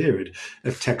this early period,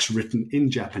 of text written in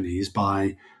Japanese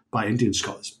by Indian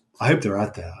scholars. I hope they're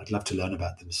out there. I'd love to learn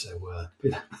about them. So,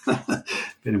 if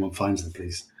anyone finds them,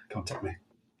 please contact me.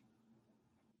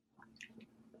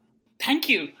 Thank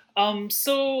you. In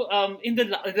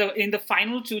the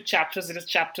final two chapters, it is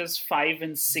chapters 5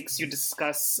 and 6. You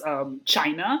discuss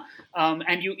China, and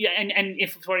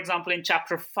if, for example, in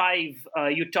chapter 5,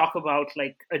 you talk about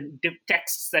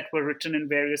texts that were written in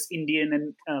various Indian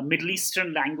and Middle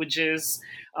Eastern languages,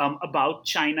 about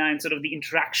China and sort of the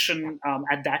interaction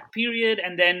at that period.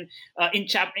 And then in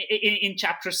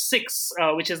chapter 6,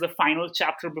 which is the final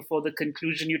chapter before the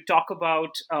conclusion, you talk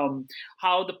about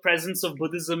how the presence of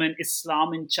Buddhism and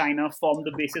Islam in China formed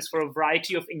the basis for a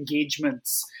variety of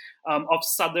engagements of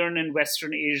Southern and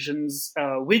Western Asians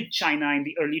with China in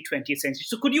the early 20th century.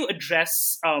 So could you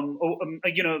address,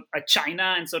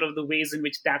 China and sort of the ways in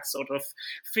which that sort of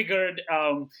figured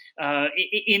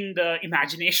in the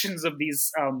imaginations of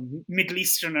these Middle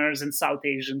Easterners and South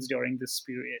Asians during this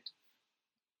period?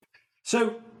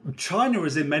 So China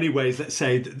is in many ways, let's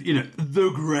say,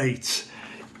 the great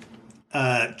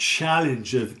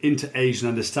challenge of inter-Asian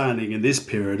understanding in this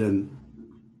period, and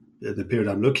the period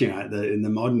I'm looking at in the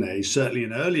modern age, certainly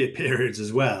in earlier periods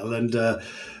as well, and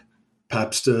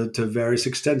perhaps to various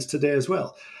extents today as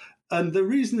well. And the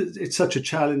reason that it's such a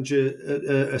challenge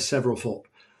are several-fold.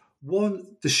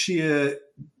 One, the sheer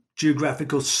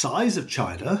geographical size of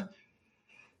China,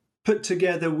 put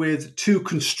together with two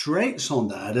constraints on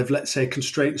that of, let's say,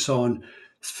 constraints on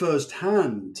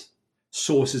first-hand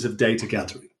sources of data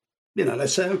gathering.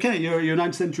 Let's say, okay, you're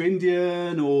 9th century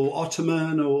Indian or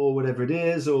Ottoman or whatever it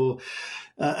is,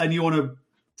 and you want to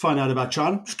find out about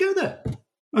China, just go there.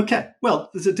 Okay, well,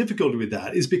 there's a difficulty with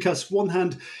that, is because, on one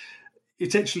hand,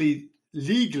 it's actually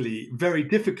legally very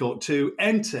difficult to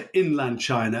enter inland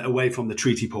China away from the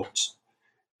treaty ports.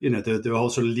 There are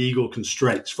also legal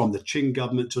constraints from the Qing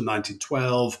government to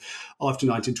 1912, after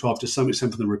 1912 to some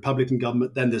extent from the Republican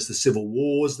government. Then there's the civil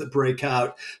wars that break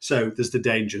out, so there's the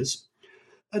dangers.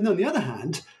 And on the other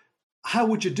hand, how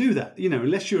would you do that?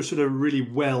 Unless you're a sort of really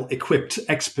well-equipped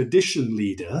expedition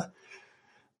leader,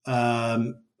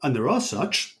 and there are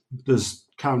such. There's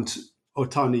Count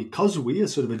Otani Kozui, a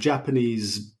sort of a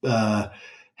Japanese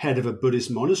head of a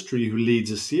Buddhist monastery who leads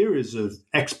a series of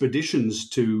expeditions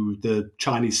to the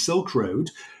Chinese Silk Road,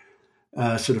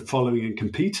 sort of following and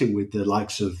competing with the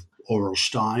likes of Aurel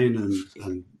Stein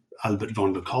and Albert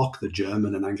von der Kock, the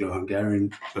German and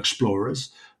Anglo-Hungarian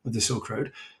explorers of the Silk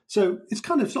Road. So it's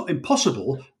not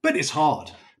impossible, but it's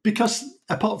hard because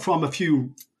apart from a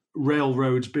few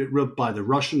railroads built by the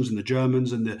Russians and the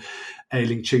Germans and the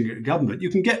ailing Qing government, you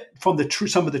can get from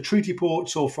some of the treaty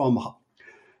ports or from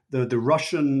the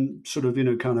Russian sort of,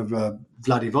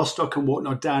 Vladivostok and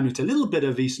whatnot down into a little bit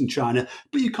of eastern China,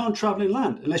 but you can't travel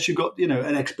inland unless you've got,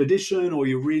 an expedition or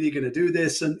you're really going to do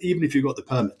this, and even if you've got the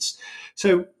permits.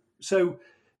 So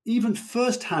even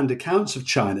first-hand accounts of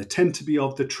China tend to be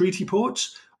of the treaty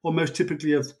ports, or most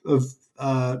typically of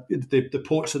the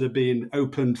ports that are being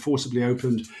forcibly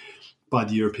opened by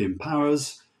the European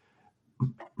powers,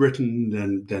 Britain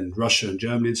and then Russia and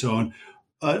Germany and so on,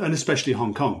 and especially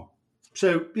Hong Kong.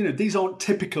 So, these aren't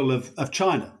typical of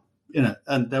China,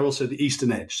 and they're also the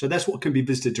eastern edge. So that's what can be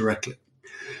visited directly.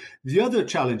 The other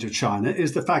challenge of China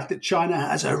is the fact that China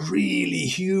has a really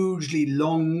hugely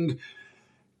long,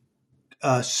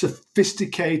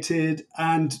 sophisticated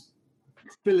and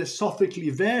philosophically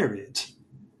varied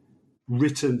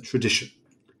written tradition.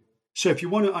 So if you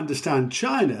want to understand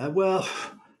China, well,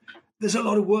 there's a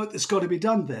lot of work that's got to be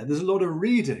done there. There's a lot of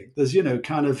reading. There's,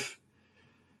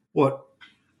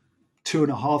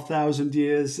 2,500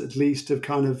 years at least of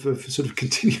sort of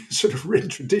continuous sort of written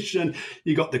tradition.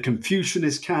 You got the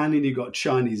Confucianist canon, you got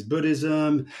Chinese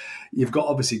Buddhism, you've got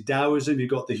obviously Taoism,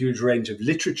 you've got the huge range of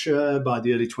literature by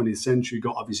the early 20th century, you've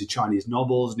got obviously Chinese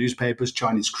novels, newspapers,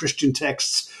 Chinese Christian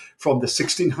texts from the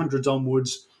 1600s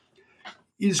onwards.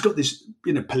 You've just got this,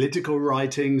 political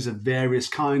writings of various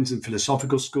kinds and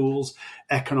philosophical schools,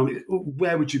 economic.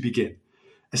 Where would you begin?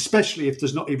 Especially if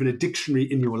there's not even a dictionary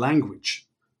in your language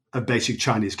of basic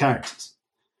Chinese characters,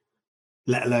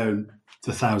 let alone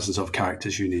the thousands of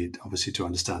characters you need, obviously, to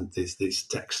understand these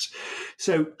texts.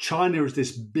 So China is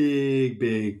this big,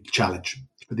 big challenge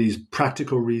for these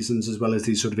practical reasons, as well as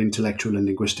these sort of intellectual and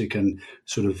linguistic and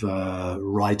sort of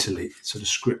writerly, sort of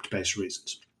script-based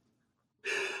reasons.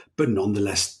 But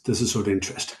nonetheless, there's a sort of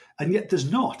interest. And yet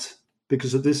there's not,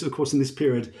 because of this, of course, in this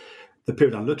period, the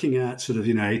period I'm looking at, sort of,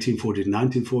 1840 to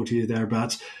 1940,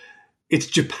 thereabouts, it's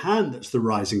Japan that's the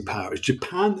rising power. It's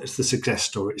Japan that's the success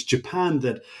story. It's Japan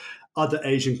that other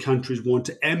Asian countries want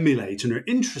to emulate and are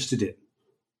interested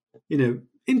in.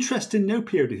 Interest in no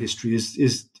period of history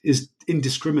is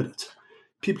indiscriminate.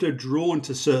 People are drawn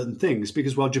to certain things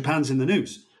because, while Japan's in the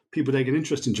news, people take an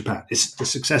interest in Japan. It's the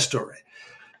success story.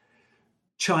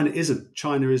 China isn't.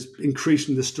 China is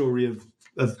increasingly the story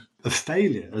of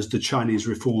failure, as the Chinese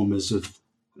reformers of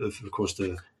course,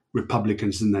 the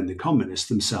Republicans and then the communists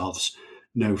themselves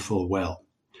know full well.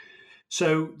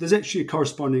 So there's actually a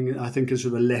corresponding, I think, a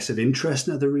sort of a less of interest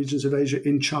in other regions of Asia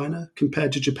in China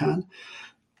compared to Japan.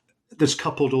 that's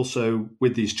coupled also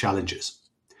with these challenges.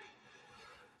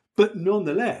 But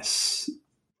nonetheless,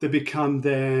 they become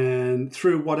then,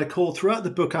 through what I call, throughout the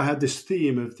book, I had this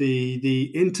theme of the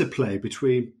interplay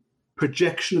between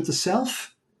projection of the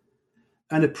self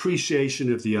and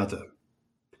appreciation of the other.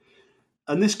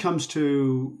 And this comes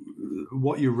to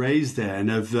what you raised then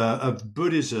of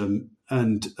Buddhism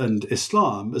and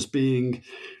Islam as being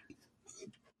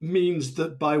means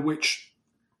that by which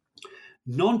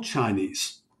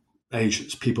non-Chinese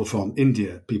Asians, people from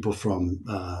India, people from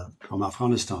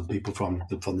Afghanistan, people from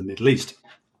the Middle East,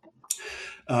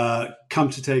 come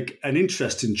to take an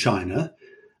interest in China,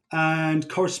 and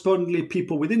correspondingly,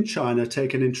 people within China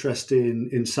take an interest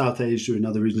in South Asia and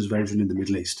other regions of Asia and in the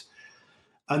Middle East.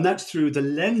 And that's through the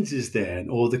lenses then,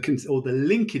 or the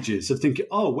linkages of thinking,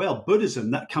 oh, well,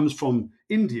 Buddhism, that comes from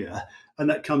India and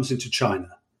that comes into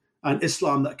China, and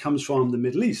Islam, that comes from the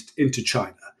Middle East into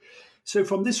China. So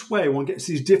from this way, one gets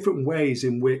these different ways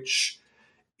in which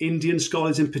Indian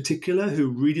scholars in particular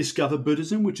who rediscover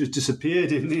Buddhism, which has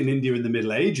disappeared in India in the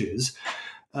Middle Ages,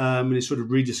 and is sort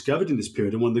of rediscovered in this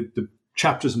period. And one of the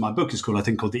chapters in my book is called, I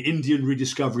think, called The Indian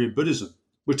Rediscovery of Buddhism.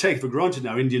 We take for granted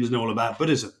now Indians know all about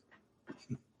Buddhism.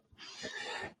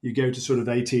 You go to sort of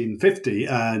 1850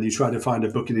 and you try to find a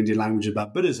book in Indian language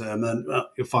about Buddhism, and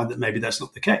you'll find that maybe that's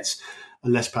not the case,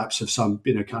 unless perhaps of some,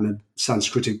 kind of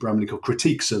Sanskritic Brahminical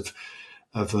critiques of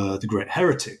the great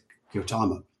heretic,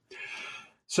 Gautama.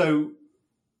 So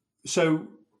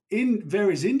in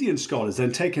various Indian scholars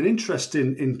then take an interest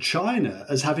in China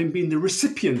as having been the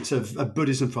recipient of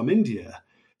Buddhism from India.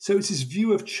 So it's this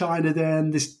view of China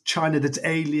then, this China that's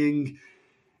ailing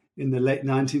in the late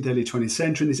 19th, early 20th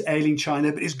century, this ailing China,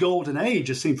 but its golden age,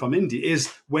 as seen from India, is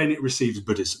when it receives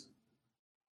Buddhism.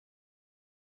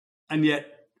 And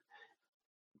yet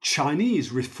Chinese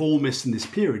reformists in this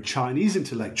period, Chinese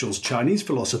intellectuals, Chinese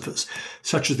philosophers,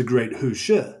 such as the great Hu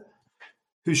Shi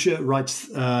writes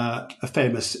a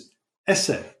famous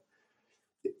essay,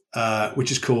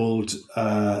 which is called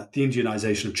The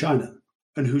Indianization of China.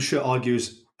 And Hu Shi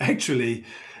argues, actually,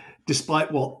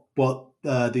 despite what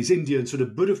these Indian sort of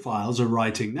Buddhophiles are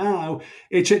writing now,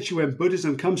 it's actually when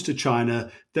Buddhism comes to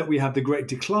China that we have the great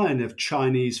decline of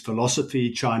Chinese philosophy,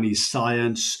 Chinese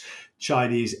science,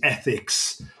 Chinese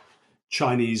ethics,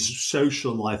 Chinese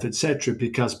social life, etc.,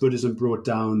 because Buddhism brought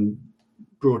down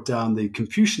the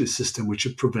Confucianist system which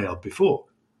had prevailed before.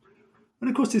 And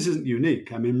of course, this isn't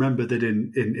unique. I mean, remember that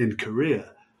in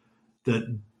Korea,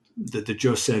 that the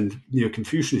Joseon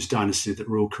Neo-Confucianist dynasty that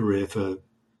ruled Korea for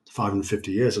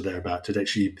 550 years or thereabout had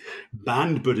actually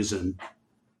banned Buddhism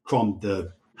from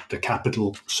the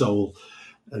capital, Seoul,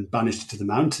 and banished it to the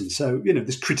mountains. So,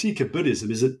 this critique of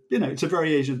Buddhism is it's a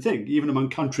very Asian thing, even among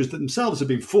countries that themselves have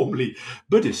been formerly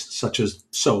Buddhist, such as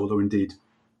Seoul or indeed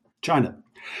China.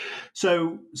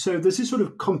 So there's this sort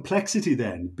of complexity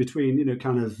then between,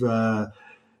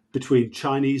 between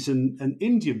Chinese and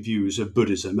Indian views of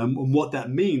Buddhism and what that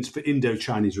means for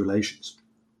Indo-Chinese relations.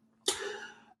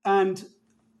 And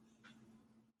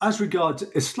as regards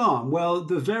Islam, well,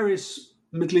 the various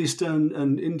Middle Eastern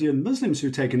and Indian Muslims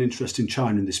who take an interest in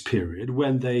China in this period,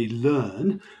 when they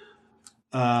learn,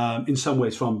 in some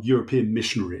ways from European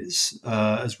missionaries,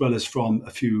 as well as from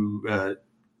a few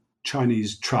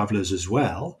Chinese travelers as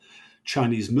well,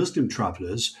 Chinese Muslim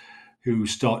travelers who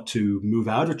start to move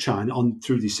out of China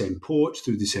through these same ports,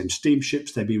 through these same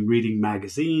steamships. They've been reading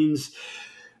magazines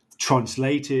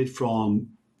translated from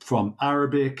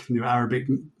Arabic, new Arabic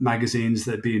magazines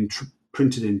that have been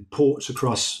printed in ports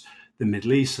across the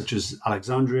Middle East, such as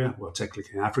Alexandria, well,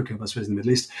 technically in Africa, but I suppose in the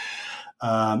Middle East,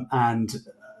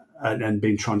 and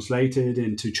being translated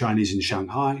into Chinese in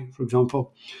Shanghai, for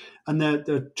example. And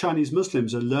the Chinese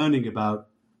Muslims are learning about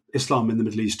Islam in the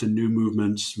Middle East and new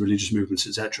movements, religious movements,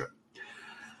 etc.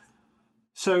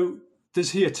 So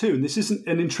there's here too, and this isn't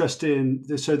an interest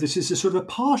so this is a sort of a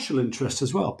partial interest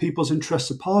as well. People's interests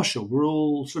are partial. We're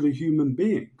all sort of human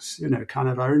beings, kind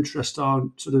of our interests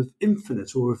aren't sort of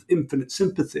infinite or of infinite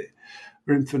sympathy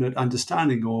or infinite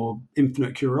understanding or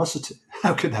infinite curiosity.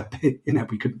 How could that be?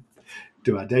 We couldn't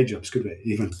do our day jobs, could we?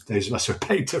 Even those of us who are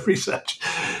paid to research.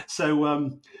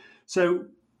 So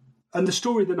and the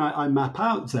story that I map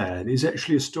out then is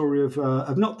actually a story of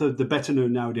not the better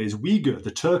known nowadays Uyghur,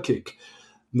 the Turkic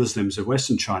Muslims of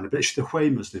Western China, but actually the Hui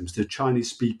Muslims, the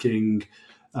Chinese-speaking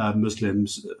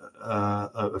Muslims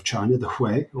of China, the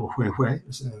Hui, or Hui,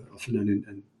 as often known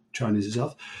in Chinese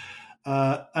itself,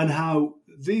 and how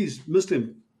these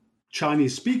Muslim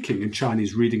Chinese-speaking and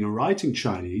Chinese reading and writing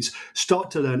Chinese start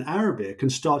to learn Arabic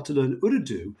and start to learn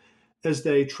Urdu as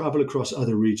they travel across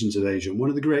other regions of Asia. And one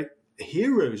of the great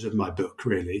heroes of my book,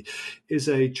 really, is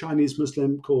a Chinese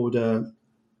Muslim called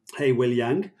He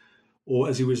Weliang, or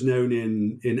as he was known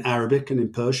in Arabic and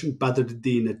in Persian,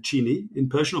 Badruddin Chini in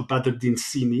Persian, or Badruddin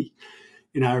Sini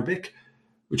in Arabic,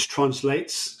 which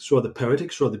translates, it's rather poetic,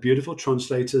 it's rather beautiful,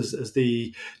 translates as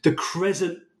the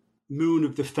crescent moon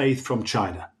of the faith from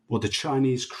China, or the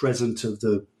Chinese crescent of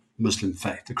the Muslim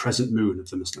faith, the crescent moon of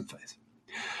the Muslim faith.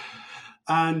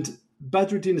 And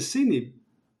Badruddin Sini,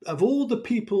 of all the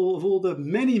people, of all the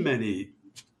many, many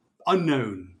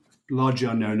unknown, largely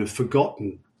unknown, and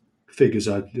forgotten figures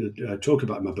I talk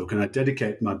about in my book, and I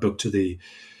dedicate my book to the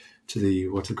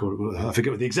what's it called? I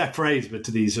forget what the exact phrase, but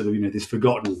to these sort of these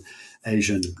forgotten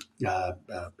Asian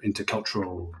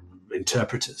intercultural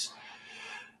interpreters.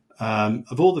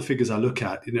 Of all the figures I look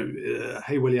at, He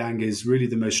Weliang is really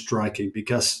the most striking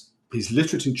because he's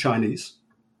literate in Chinese,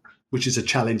 which is a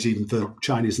challenge even for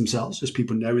Chinese themselves, as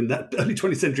people know in that early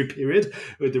 20th century period,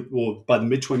 or by the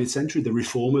mid-20th century, the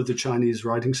reform of the Chinese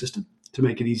writing system to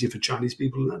make it easier for Chinese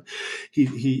people to learn.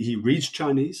 He reads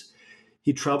Chinese.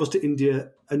 He travels to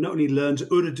India and not only learns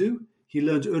Urdu, he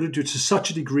learns Urdu to such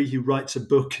a degree he writes a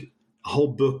whole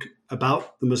book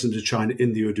about the Muslims of China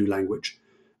in the Urdu language.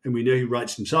 And we know he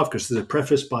writes himself because there's a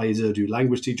preface by his Urdu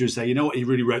language teacher who say, you know what, he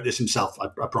really wrote this himself, I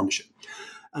promise you.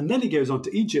 And then he goes on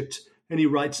to Egypt and he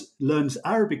learns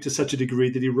Arabic to such a degree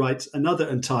that he writes another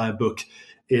entire book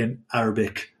in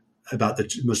Arabic about the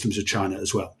Muslims of China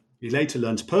as well. He later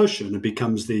learns Persian and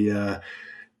becomes the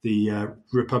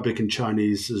Republican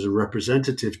Chinese as a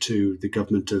representative to the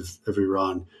government of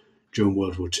Iran during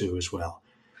World War II as well.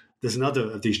 There's another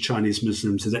of these Chinese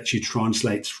Muslims that actually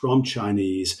translates from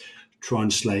Chinese,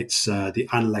 translates the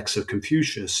Analects of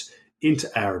Confucius into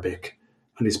Arabic,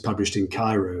 and is published in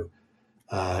Cairo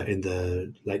in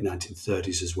the late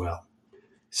 1930s as well.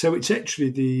 So it's actually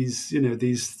this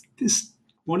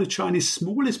one of China's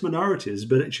smallest minorities,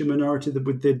 but actually a minority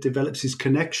that develops these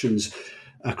connections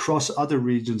across other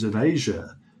regions of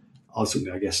Asia,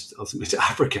 ultimately to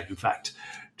Africa, in fact,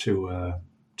 to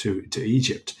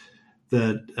Egypt,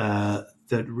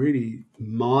 that really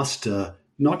master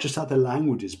not just other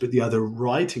languages, but the other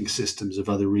writing systems of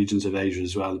other regions of Asia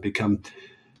as well, and become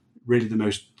really the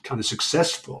most kind of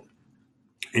successful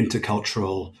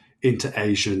intercultural,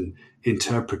 inter-Asian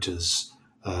interpreters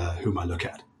whom I look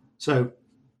at. So,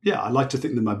 yeah, I like to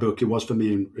think that my book, it was for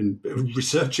me in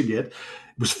researching it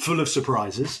was full of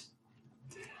surprises.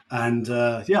 And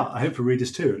I hope for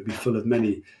readers too, it'll be full of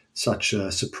many such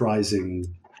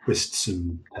surprising twists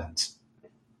and turns.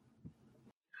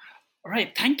 All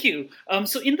right, thank you.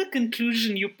 So in the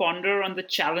conclusion, you ponder on the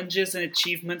challenges and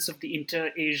achievements of the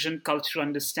inter-Asian cultural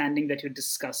understanding that you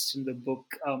discussed in the book.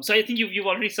 So I think you've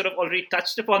already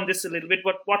touched upon this a little bit.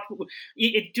 But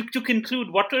to conclude,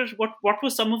 what were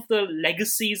some of the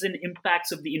legacies and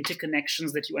impacts of the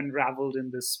interconnections that you unraveled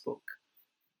in this book?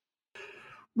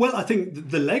 Well, I think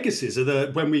the legacies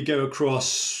are when we go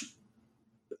across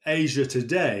Asia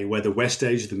today, whether West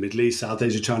Asia, the Middle East, South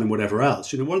Asia, China, and whatever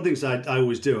else. One of the things I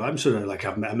always do, I'm sort of like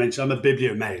I mentioned, I'm a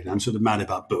bibliomane. I'm sort of mad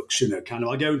about books. I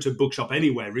go into a bookshop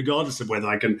anywhere, regardless of whether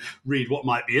I can read what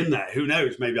might be in there. Who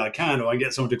knows? Maybe I can, or I can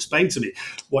get someone to explain to me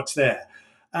what's there.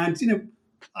 And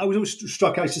I was always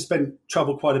struck. I used to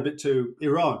travel quite a bit to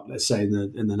Iran, let's say in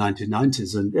the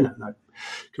 1990s, and I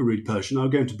could read Persian. I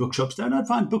would go into bookshops there, and I'd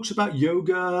find books about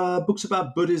yoga, books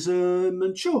about Buddhism,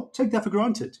 and sure, take that for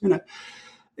granted.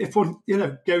 If one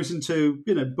goes into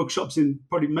bookshops in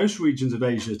probably most regions of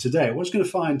Asia today, one's going to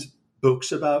find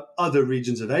books about other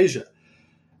regions of Asia,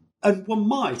 and one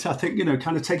might, I think,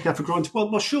 kind of take that for granted.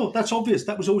 Well, sure, that's obvious.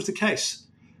 That was always the case.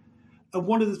 And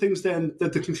one of the things then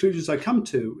that the conclusions I come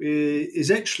to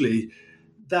is actually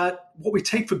that what we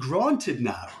take for granted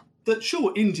now, that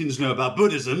sure, Indians know about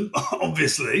Buddhism,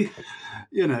 obviously,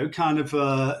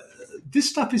 this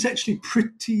stuff is actually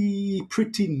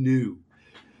pretty new.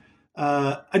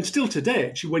 And still today,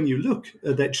 actually, when you look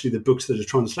at actually the books that are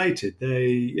translated,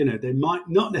 they might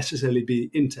not necessarily be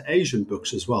inter-Asian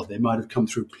books as well. They might have come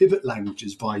through pivot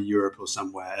languages via Europe or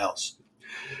somewhere else.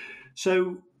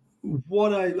 So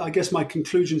what I guess my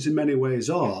conclusions in many ways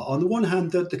are, on the one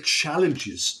hand, that the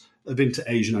challenges of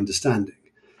inter-Asian understanding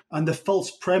and the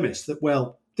false premise that,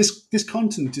 well, this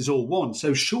continent is all one,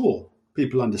 so sure,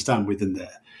 people understand within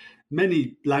there.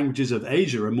 Many languages of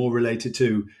Asia are more related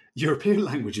to European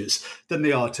languages than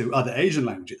they are to other Asian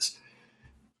languages.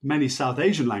 Many South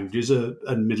Asian languages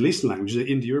and Middle Eastern languages are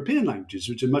Indo-European languages,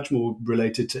 which are much more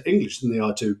related to English than they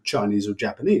are to Chinese or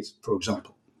Japanese, for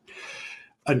example,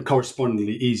 and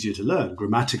correspondingly easier to learn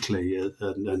grammatically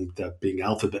and being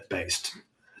alphabet-based,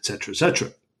 etc.,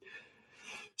 etc.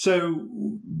 So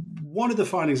one of the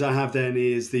findings I have then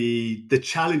is the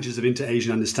challenges of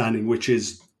inter-Asian understanding, which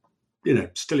is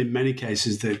still in many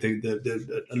cases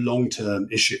a long-term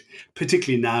issue,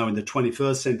 particularly now in the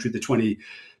 21st century, the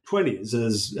 2020s,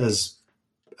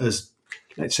 as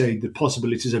let's say the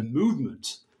possibilities of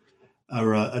movement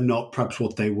are not perhaps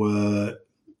what they were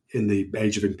in the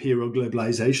age of imperial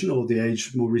globalization or the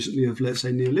age more recently of, let's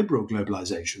say, neoliberal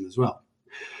globalization as well.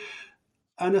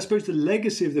 And I suppose the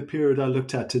legacy of the period I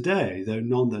looked at today, though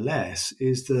nonetheless,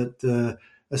 is that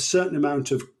a certain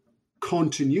amount of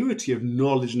continuity of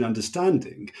knowledge and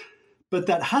understanding, but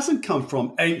that hasn't come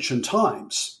from ancient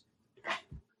times,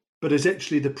 but is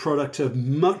actually the product of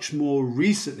much more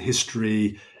recent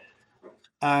history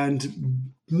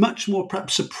and much more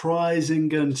perhaps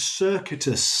surprising and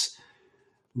circuitous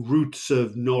routes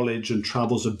of knowledge and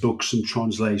travels of books and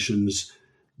translations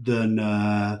than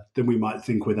we might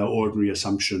think with our ordinary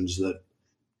assumptions that,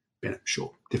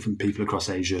 sure, different people across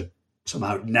Asia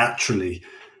somehow naturally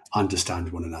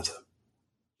understand one another.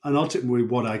 And ultimately,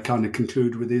 what I kind of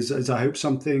conclude with is I hope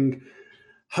something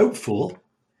hopeful,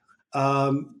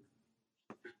 or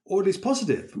at least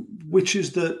positive, which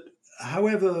is that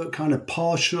however kind of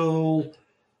partial,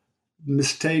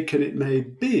 mistaken it may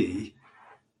be,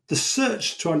 the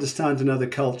search to understand another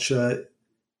culture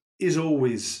is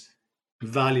always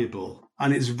valuable,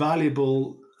 and it's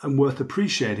valuable and worth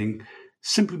appreciating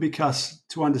simply because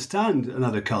to understand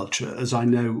another culture, as I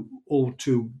know all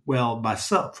too well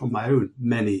myself from my own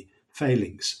many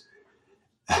failings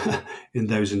in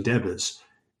those endeavors,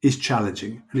 is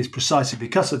challenging. And it's precisely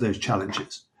because of those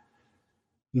challenges,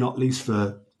 not least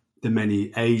for the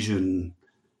many Asian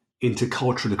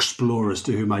intercultural explorers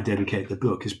to whom I dedicate the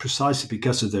book, is precisely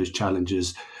because of those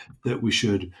challenges that we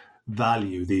should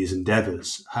value these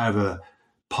endeavors, however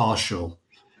partial,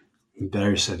 in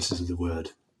various senses of the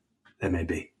word, they may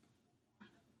be.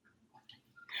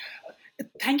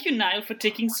 Thank you, Nile, for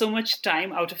taking so much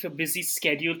time out of your busy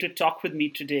schedule to talk with me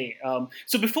today.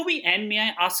 So before we end, may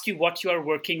I ask you what you are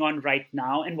working on right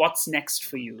now and what's next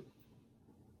for you?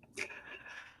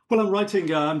 Well,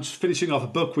 I'm just finishing off a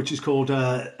book which is called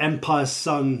Empire's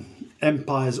Son,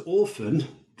 Empire's Orphan,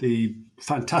 the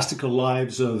fantastical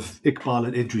lives of Iqbal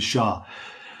and Idris Shah.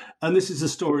 And this is a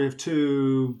story of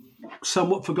two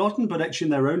somewhat forgotten, but actually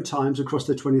in their own times across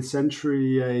the 20th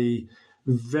century, a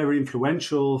very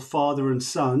influential father and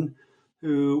son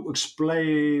who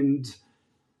explained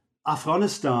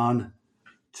Afghanistan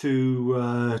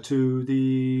to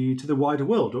the wider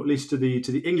world, or at least to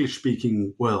the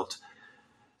English-speaking world.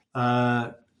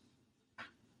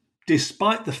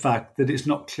 Despite the fact that it's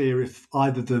not clear if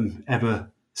either of them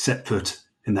ever set foot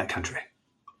in that country.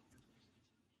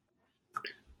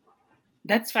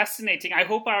 That's fascinating. I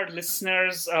hope our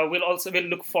listeners will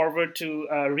look forward to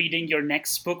reading your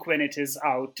next book when it is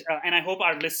out. And I hope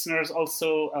our listeners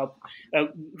also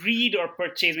read or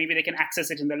purchase, maybe they can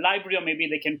access it in the library, or maybe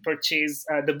they can purchase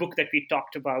the book that we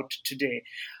talked about today.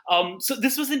 So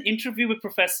this was an interview with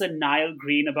Professor Nile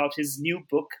Green about his new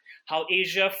book, How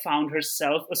Asia Found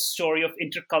Herself, A Story of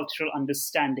Intercultural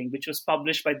Understanding, which was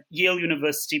published by Yale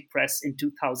University Press in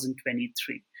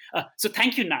 2023. So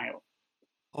thank you, Nile.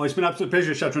 Oh, it's been an absolute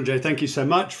pleasure, Shatranjay. Thank you so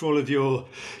much for all of your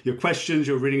questions,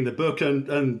 your reading the book,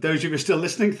 and those of you who are still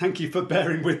listening, thank you for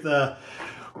bearing with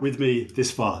me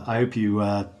this far. I hope you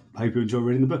enjoy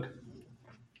reading the book.